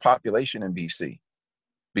 1% of the population in BC.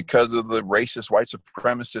 Because of the racist, white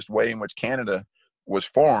supremacist way in which Canada was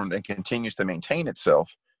formed and continues to maintain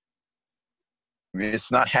itself,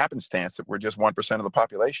 it's not happenstance that we're just 1% of the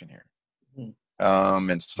population here.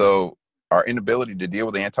 And so our inability to deal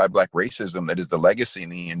with the anti-Black racism that is the legacy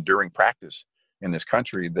and the enduring practice in this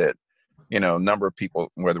country that, you know, a number of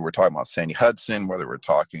people, whether we're talking about Sandy Hudson, whether we're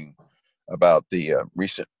talking about the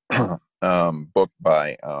recent book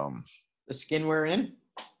by The Skin We're In.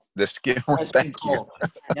 The Skin. Desmond Cole.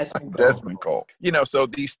 Desmond Cole. You know, so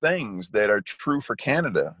these things that are true for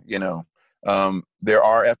Canada, you know, there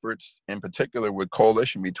are efforts in particular with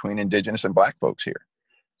coalition between Indigenous and Black folks here.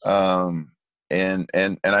 And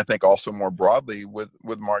I think also more broadly with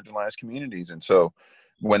marginalized communities. And so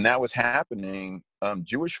when that was happening,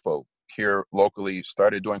 Jewish folk here locally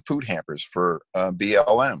started doing food hampers for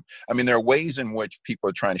BLM. I mean, there are ways in which people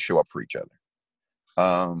are trying to show up for each other.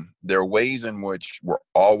 There are ways in which we're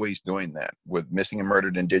always doing that with missing and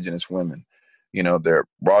murdered Indigenous women. You know, there are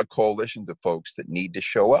broad coalitions of folks that need to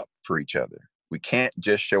show up for each other. We can't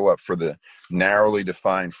just show up for the narrowly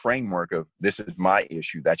defined framework of this is my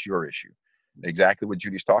issue, that's your issue. Exactly what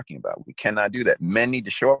Judy's talking about. We cannot do that. Men need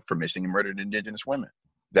to show up for missing and murdered Indigenous women.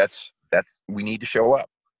 That's we need to show up.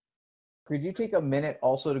 Could you take a minute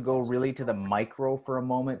also to go really to the micro for a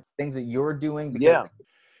moment? Things that you're doing? Yeah.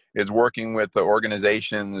 It's working with the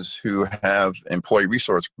organizations who have employee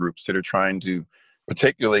resource groups that are trying to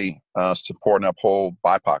particularly support and uphold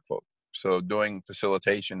BIPOC folks. So doing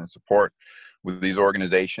facilitation and support with these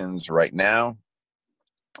organizations right now,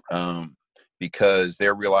 because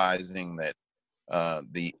they're realizing that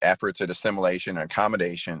the efforts at assimilation and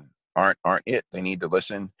accommodation aren't it. They need to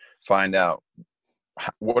listen, find out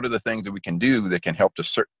what are the things that we can do that can help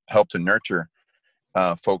to nurture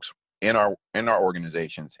folks in our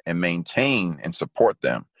organizations and maintain and support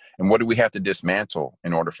them, and what do we have to dismantle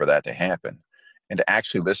in order for that to happen, and to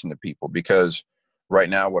actually listen to people. Because right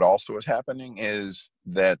now what also is happening is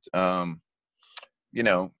that you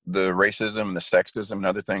know, the racism and the sexism and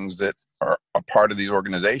other things that are a part of these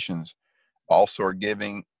organizations also are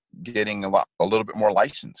getting a little bit more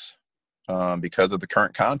license because of the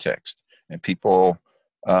current context, and people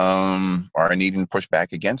are needing to push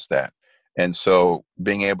back against that. And so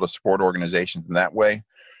being able to support organizations in that way.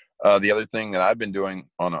 The other thing that I've been doing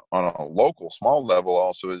on a local small level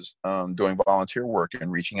also is doing volunteer work and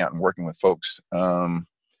reaching out and working with folks.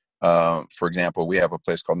 For example, we have a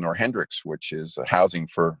place called Nor Hendricks, which is housing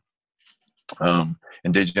for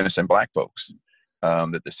Indigenous and Black folks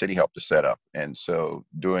that the city helped to set up. And so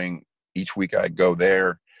each week I go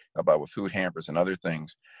there with food hampers and other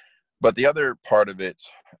things. But the other part of it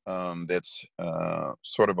that's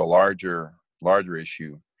sort of a larger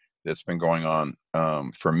issue that's been going on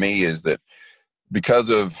for me is that because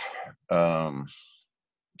of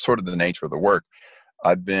sort of the nature of the work,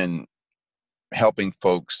 I've been helping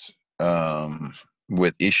folks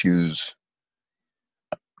with issues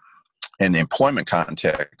in the employment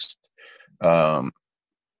context,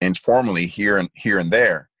 informally here and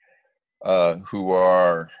there, who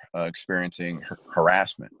are experiencing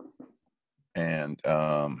harassment. and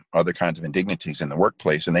other kinds of indignities in the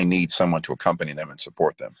workplace, and they need someone to accompany them and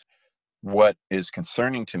support them. What is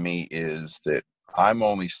concerning to me is that I'm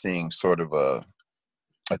only seeing sort of a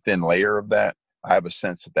thin layer of that. I have a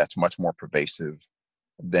sense that that's much more pervasive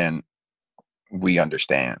than we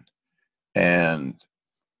understand. And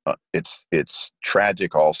it's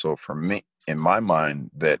tragic also for me, in my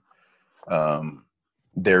mind, that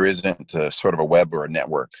there isn't a sort of a web or a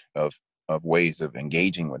network of ways of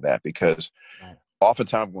engaging with that, because Right.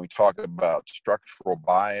 oftentimes when we talk about structural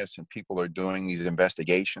bias and people are doing these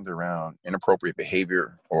investigations around inappropriate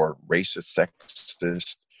behavior or racist,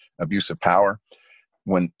 sexist, abuse of power,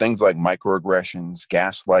 when things like microaggressions,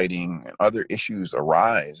 gaslighting, and other issues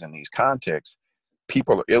arise in these contexts,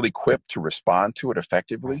 people are ill-equipped to respond to it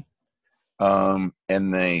effectively. And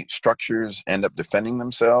the structures end up defending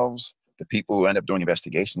themselves. The people who end up doing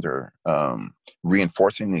investigations are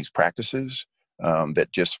reinforcing these practices that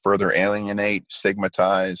just further alienate,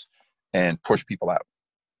 stigmatize, and push people out.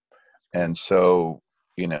 And so,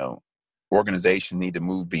 organizations need to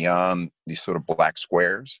move beyond these sort of black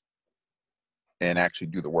squares and actually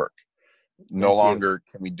do the work. No longer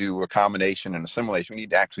can we do accommodation and assimilation. We need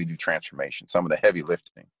to actually do transformation, some of the heavy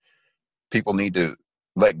lifting. People need to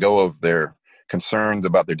let go of their concerns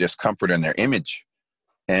about their discomfort and their image,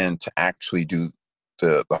 and to actually do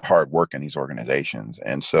the hard work in these organizations.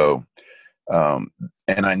 And so,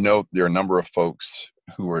 and I know there are a number of folks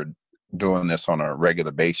who are doing this on a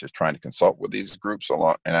regular basis, trying to consult with these groups a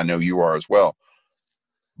lot, and I know you are as well.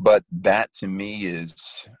 But that to me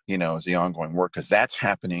is, is the ongoing work, because that's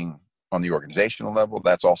happening on the organizational level.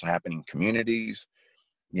 That's also happening in communities.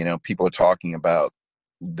 People are talking about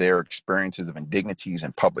their experiences of indignities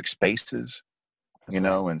in public spaces,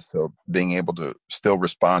 and so being able to still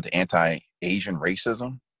respond to anti-Asian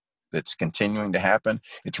racism that's continuing to happen.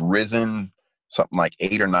 It's risen something like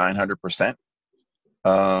 800 or 900%.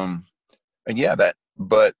 And yeah,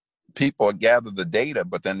 but people gather the data,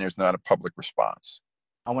 but then there's not a public response.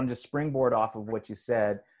 I wanted to springboard off of what you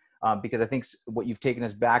said, because I think what you've taken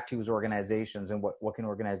us back to is organizations, and what can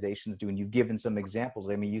organizations do? And you've given some examples.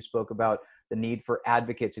 I mean, you spoke about the need for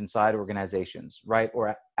advocates inside organizations, right?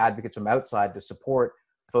 Or advocates from outside to support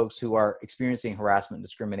folks who are experiencing harassment and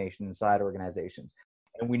discrimination inside organizations.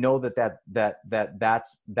 And we know that's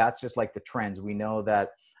just like the trends. We know that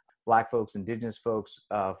Black folks, Indigenous folks,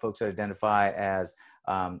 folks that identify as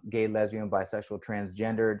gay, lesbian, bisexual,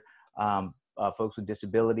 transgendered, folks with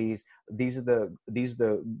disabilities. These are the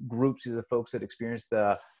groups, these are the folks that experience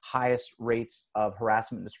the highest rates of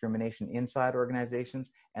harassment and discrimination inside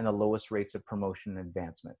organizations, and the lowest rates of promotion and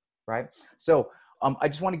advancement, right? So I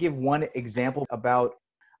just want to give one example about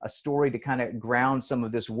a story to kind of ground some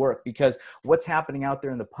of this work, because what's happening out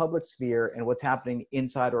there in the public sphere and what's happening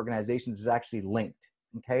inside organizations is actually linked,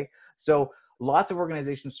 okay? So lots of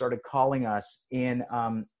organizations started calling us in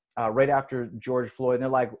right after George Floyd, and they're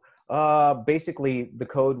like, basically the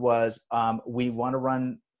code was, we want to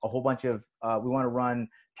run a whole bunch of, we want to run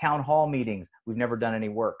town hall meetings. We've never done any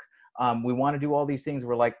work. We want to do all these things.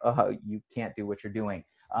 We're like, you can't do what you're doing,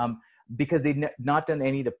 because they've not done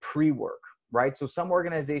any of the pre-work, right? So some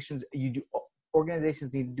organizations,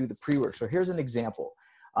 organizations need to do the pre-work. So here's an example.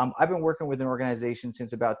 I've been working with an organization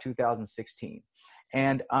since about 2016.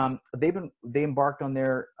 And they embarked on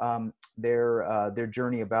their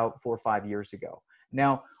journey about 4 or 5 years ago.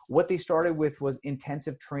 Now, what they started with was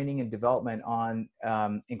intensive training and development on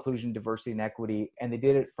inclusion, diversity, and equity. And they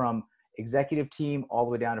did it from executive team all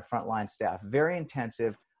the way down to frontline staff. Very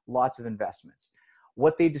intensive, lots of investments.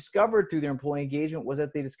 What they discovered through their employee engagement was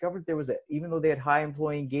that they discovered even though they had high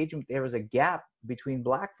employee engagement, there was a gap between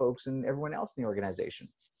Black folks and everyone else in the organization.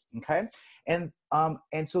 Okay. And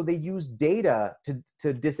so they used data to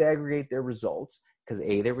disaggregate their results, because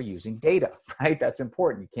they were using data, right? That's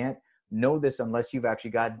important. You can't know this unless you've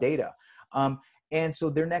actually got data. And so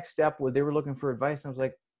their next step was, they were looking for advice. And I was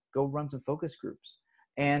like, go run some focus groups.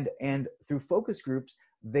 And through focus groups,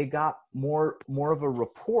 they got more of a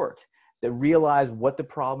report that realized what the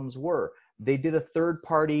problems were. They did a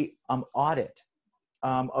third-party audit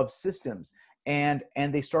of systems, and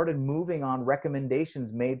they started moving on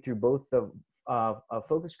recommendations made through both the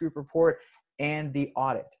focus group report and the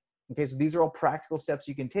audit. Okay, so these are all practical steps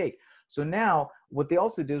you can take. So now what they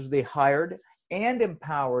also did was they hired and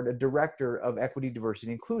empowered a director of equity, diversity,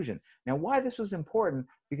 and inclusion. Now, why this was important,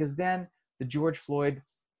 because then the George Floyd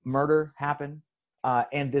murder happened,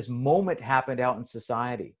 and this moment happened out in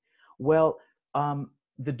society. Well,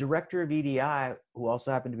 the director of EDI, who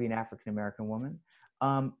also happened to be an African-American woman,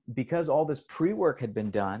 because all this pre-work had been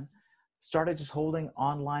done, started just holding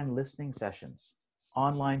online listening sessions,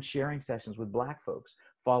 online sharing sessions with Black folks,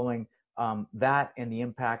 following that and the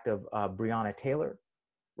impact of Breonna Taylor,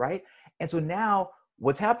 right? And so now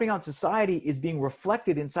what's happening on society is being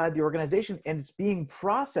reflected inside the organization, and it's being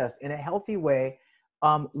processed in a healthy way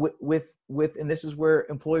with and this is where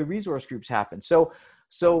employee resource groups happen. So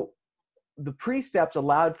the pre-steps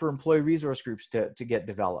allowed for employee resource groups to get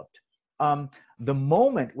developed. The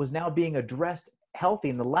moment was now being addressed healthy.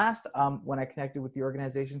 And the last, when I connected with the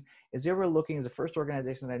organization, is they were looking, as the first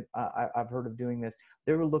organization that I've heard of doing this,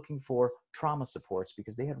 they were looking for trauma supports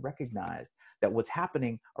because they had recognized that what's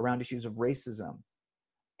happening around issues of racism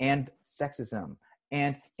and sexism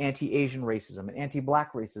and anti-Asian racism and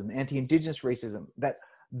anti-Black racism, anti-Indigenous racism, that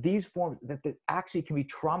these forms that actually can be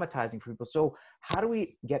traumatizing for people. So how do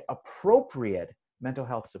we get appropriate mental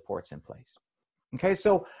health supports in place? Okay,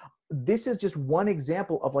 so this is just one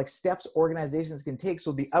example of like steps organizations can take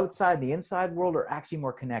so the outside and the inside world are actually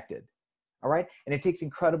more connected. All right, and it takes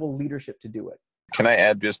incredible leadership to do it. Can I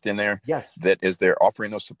add just in there? Yes. That as they're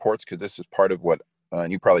offering those supports, because this is part of what,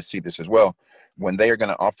 and you probably see this as well, when they are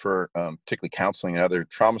going to offer particularly counseling and other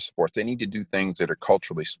trauma supports, they need to do things that are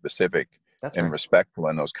culturally specific and respectful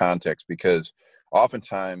in those contexts, because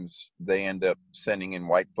oftentimes they end up sending in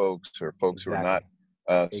white folks or folks who are not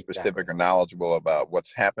specific or knowledgeable about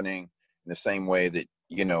what's happening, in the same way that,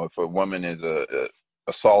 you know, if a woman is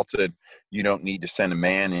assaulted, you don't need to send a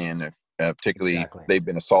man in, if particularly they've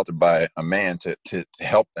been assaulted by a man, to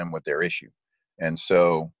help them with their issue. And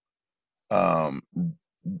so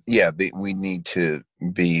we need to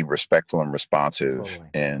be respectful and responsive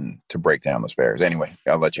and to break down those barriers. Anyway,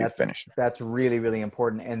 I'll let you finish. That's really, really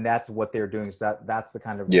important. And that's what they're doing. So that's the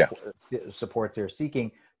kind of supports they're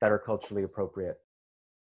seeking that are culturally appropriate.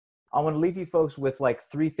 I want to leave you folks with like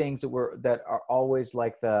three things that are always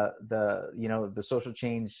like the social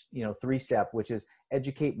change, 3-step, which is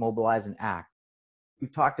educate, mobilize, and act.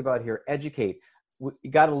 We've talked about here, educate.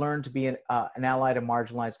 You got to learn to be an ally to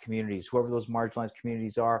marginalized communities, whoever those marginalized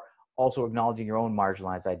communities are, also acknowledging your own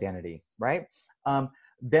marginalized identity, right?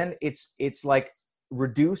 Then it's like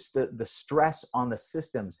reduce the stress on the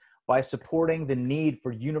systems by supporting the need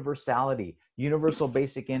for universality, universal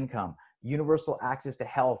basic income, universal access to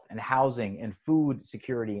health and housing and food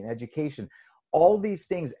security and education. All these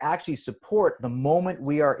things actually support the moment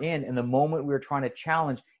we are in and the moment we are trying to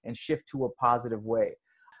challenge and shift to a positive way.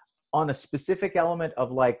 On a specific element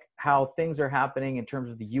of like how things are happening in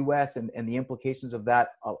terms of the US and the implications of that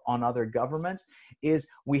on other governments, is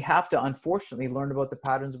we have to unfortunately learn about the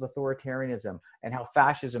patterns of authoritarianism and how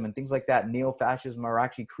fascism and things like that, neo-fascism, are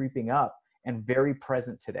actually creeping up and very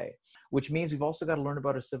present today, which means we've also got to learn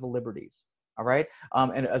about our civil liberties. All right.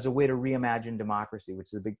 And as a way to reimagine democracy, which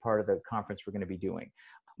is a big part of the conference we're going to be doing.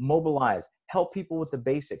 Mobilize, help people with the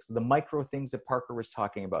basics, the micro things that Parker was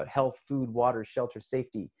talking about: health, food, water, shelter,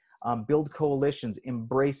 safety. Build coalitions,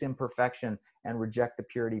 embrace imperfection, and reject the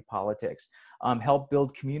purity politics. Help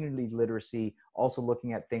build community literacy, also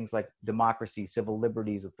looking at things like democracy, civil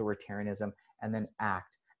liberties, authoritarianism, and then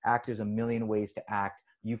act. Act, there's a million ways to act.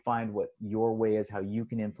 You find what your way is, how you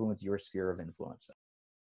can influence your sphere of influence.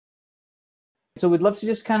 So we'd love to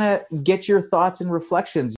just kind of get your thoughts and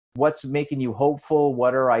reflections. What's making you hopeful?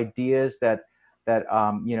 What are ideas that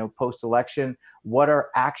post-election? What are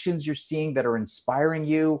actions you're seeing that are inspiring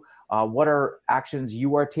you? What are actions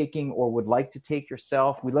you are taking or would like to take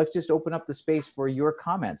yourself? We'd like to just open up the space for your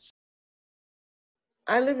comments.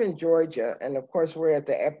 I live in Georgia, and of course, we're at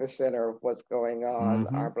the epicenter of what's going on.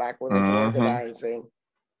 Mm-hmm. Our Black women's organizing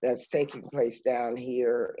that's taking place down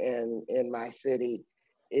here in my city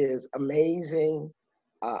is amazing,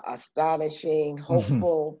 astonishing,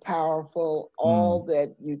 hopeful, powerful, all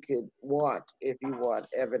that you could want if you want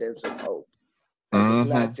evidence of hope. And it's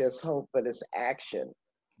not just hope, but it's action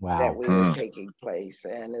that we are taking place.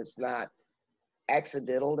 And it's not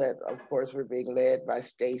accidental that, of course, we're being led by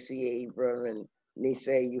Stacey Abrams and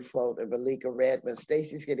Nisei Ufot and Malika Redmond.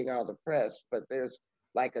 Stacey's getting all the press, but there's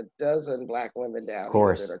like a dozen Black women down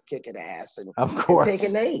here that are kicking ass and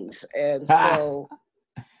taking names. And so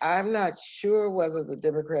I'm not sure whether the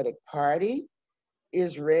Democratic Party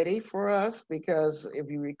is ready for us, because if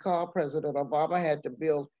you recall, President Obama had to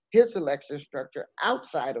build his election structure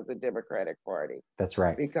outside of the Democratic Party. That's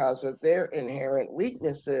right. Because of their inherent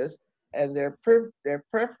weaknesses and their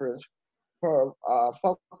preference for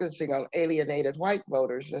focusing on alienated white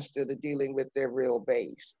voters instead of dealing with their real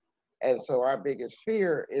base. And so our biggest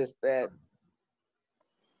fear is that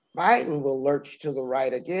Biden will lurch to the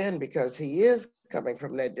right again, because he is coming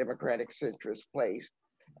from that Democratic centrist place.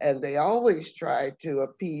 And they always try to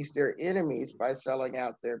appease their enemies by selling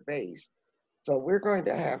out their base. So we're going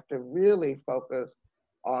to have to really focus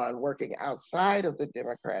on working outside of the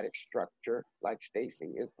democratic structure, like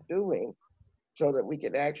Stacey is doing, so that we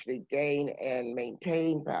can actually gain and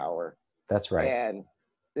maintain power. That's right. And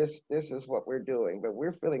this is what we're doing. But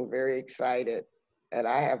we're feeling very excited. And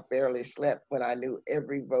I have barely slept when I knew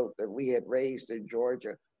every vote that we had raised in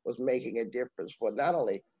Georgia was making a difference for not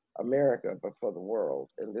only America, but for the world.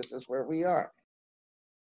 And this is where we are.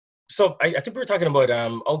 So I think we were talking about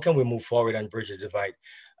how can we move forward and bridge the divide,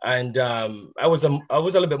 and I was a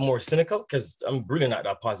little bit more cynical because I'm really not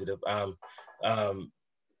that positive.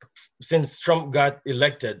 Since Trump got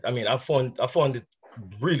elected, I mean, I found it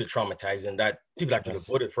really traumatizing that people actually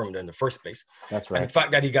voted for him in the first place. That's right. And the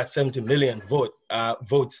fact that he got 70 million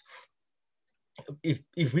votes.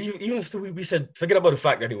 If we said, forget about the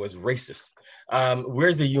fact that he was racist.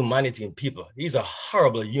 Where's the humanity in people? He's a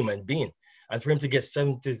horrible human being. And for him to get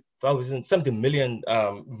 70 million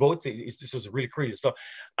votes, this was really crazy. So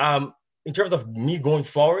in terms of me going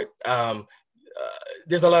forward,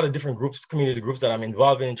 there's a lot of different groups, community groups that I'm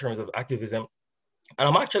involved in terms of activism. And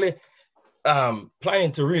I'm actually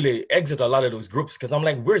planning to really exit a lot of those groups because I'm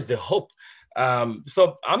like, where's the hope?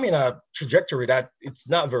 So I'm in a trajectory that it's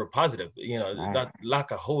not very positive, that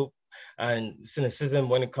lack of hope and cynicism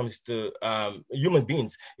when it comes to human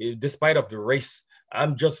beings, despite of the race.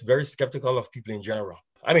 I'm just very skeptical of people in general.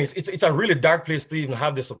 I mean, it's a really dark place to even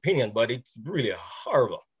have this opinion, but it's really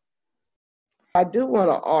horrible. I do want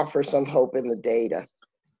to offer some hope in the data.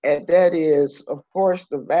 And that is, of course,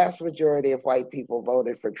 the vast majority of white people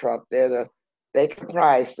voted for Trump. They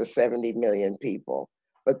comprise the 70 million people.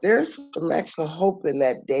 But there's some extra hope in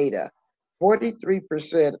that data.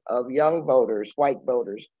 43% of young voters, white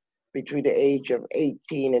voters, between the age of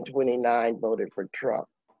 18 and 29 voted for Trump.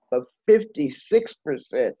 But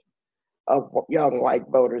 56% of young white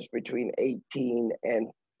voters between 18 and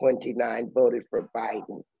 29 voted for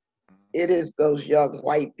Biden. It is those young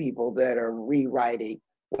white people that are rewriting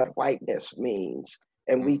what whiteness means.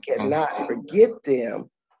 And we cannot forget them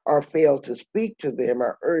or fail to speak to them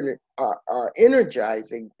or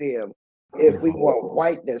energizing them if we want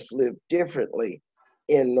whiteness lived differentently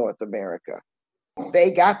in North America.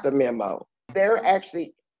 They got the memo. They're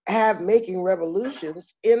actually making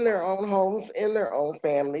revolutions in their own homes, in their own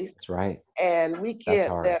families. That's right. And we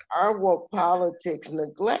can't let our woke politics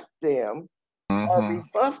neglect them or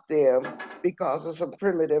rebuff them because of some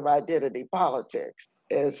primitive identity politics.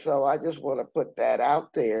 And so I just want to put that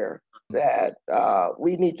out there that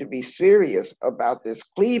we need to be serious about this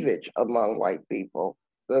cleavage among white people.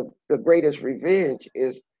 The greatest revenge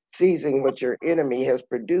is seizing what your enemy has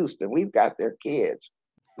produced, and we've got their kids.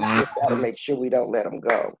 We just got to make sure we don't let them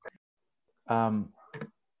go.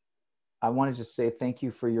 I wanted to say thank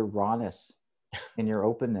you for your rawness and your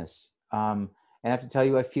openness. And I have to tell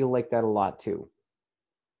you, I feel like that a lot too.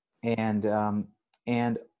 And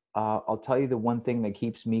I'll tell you the one thing that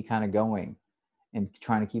keeps me kind of going and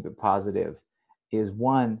trying to keep it positive is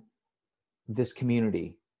one, this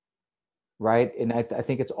community, right? And I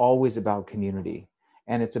think it's always about community,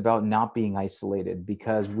 and it's about not being isolated,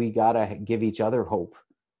 because we got to give each other hope,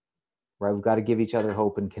 right? We've got to give each other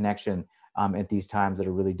hope and connection at these times that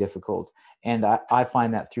are really difficult. And I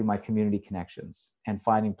find that through my community connections and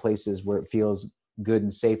finding places where it feels good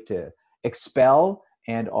and safe to expel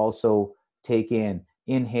and also take in,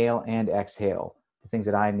 inhale and exhale, the things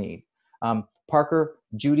that I need. Parker,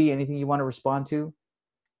 Judy, anything you want to respond to?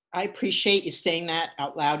 I appreciate you saying that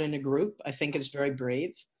out loud in a group. I think it's very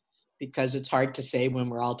brave, because it's hard to say when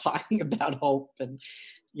we're all talking about hope and,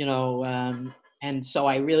 and so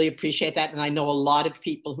I really appreciate that. And I know a lot of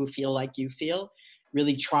people who feel like you feel,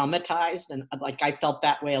 really traumatized. And like I felt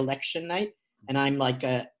that way election night, and I'm like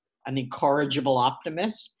an incorrigible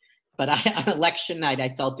optimist. But on election night,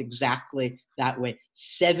 I felt exactly that way.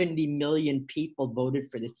 70 million people voted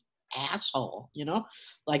for this asshole,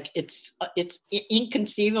 like it's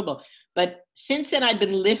inconceivable. But since then, I've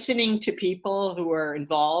been listening to people who are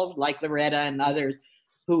involved, like Loretta and others,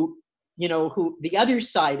 who the other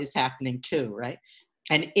side is happening too, right?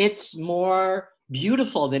 And it's more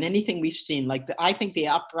beautiful than anything we've seen. Like I think the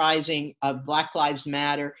uprising of Black Lives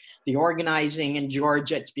Matter, the organizing in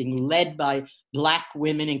Georgia, it's being led by Black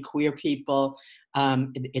women and queer people.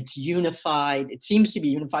 It's unified. It seems to be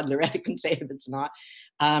unified. Loretta can say if it's not.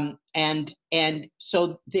 And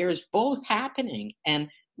so there's both happening, and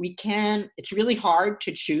it's really hard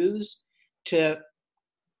to choose to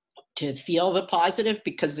feel the positive,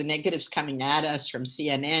 because the negative's coming at us from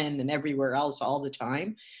CNN and everywhere else all the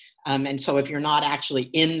time. And so if you're not actually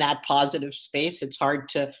in that positive space, it's hard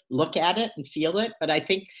to look at it and feel it. But I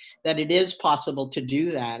think that it is possible to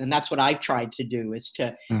do that. And that's what I've tried to do, is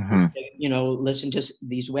to, Mm-hmm. listen to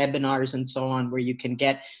these webinars and so on, where you can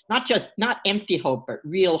get not empty hope, but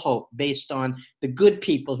real hope based on the good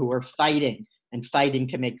people who are fighting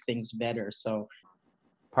to make things better. So,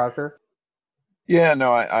 Parker? Yeah,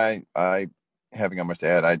 no, I haven't got much to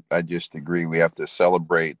add. I just agree. We have to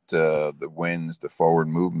celebrate the wins, the forward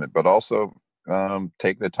movement, but also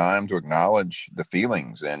take the time to acknowledge the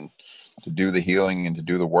feelings and to do the healing and to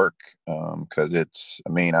do the work. Because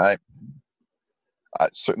I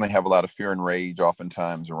certainly have a lot of fear and rage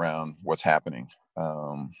oftentimes around what's happening.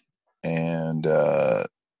 And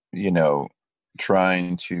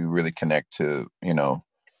trying to really connect to,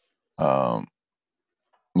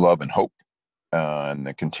 love and hope, and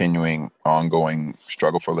the continuing ongoing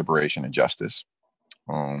struggle for liberation and justice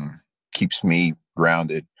keeps me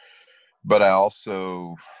grounded. But I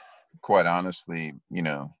also, quite honestly,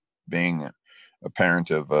 being a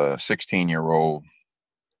parent of a 16-year-old,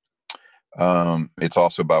 it's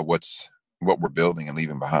also about what we're building and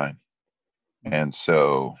leaving behind. And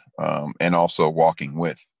so, and also walking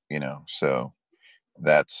with, so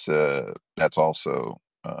that's also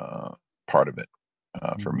part of it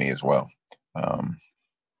for me as well.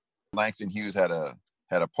 Langston Hughes had a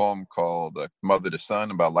poem called Mother to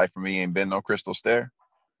Son, about life for me ain't been no crystal stair,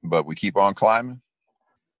 but we keep on climbing.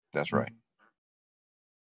 That's right.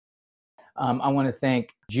 I want to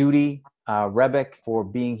thank Judy Rebick for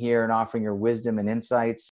being here and offering your wisdom and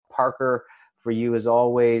insights. Parker, for you as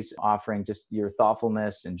always, offering just your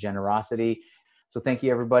thoughtfulness and generosity. So thank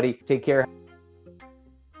you, everybody. Take care.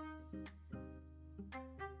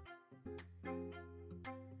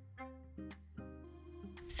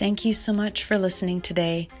 Thank you so much for listening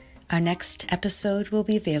today. Our next episode will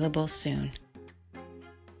be available soon.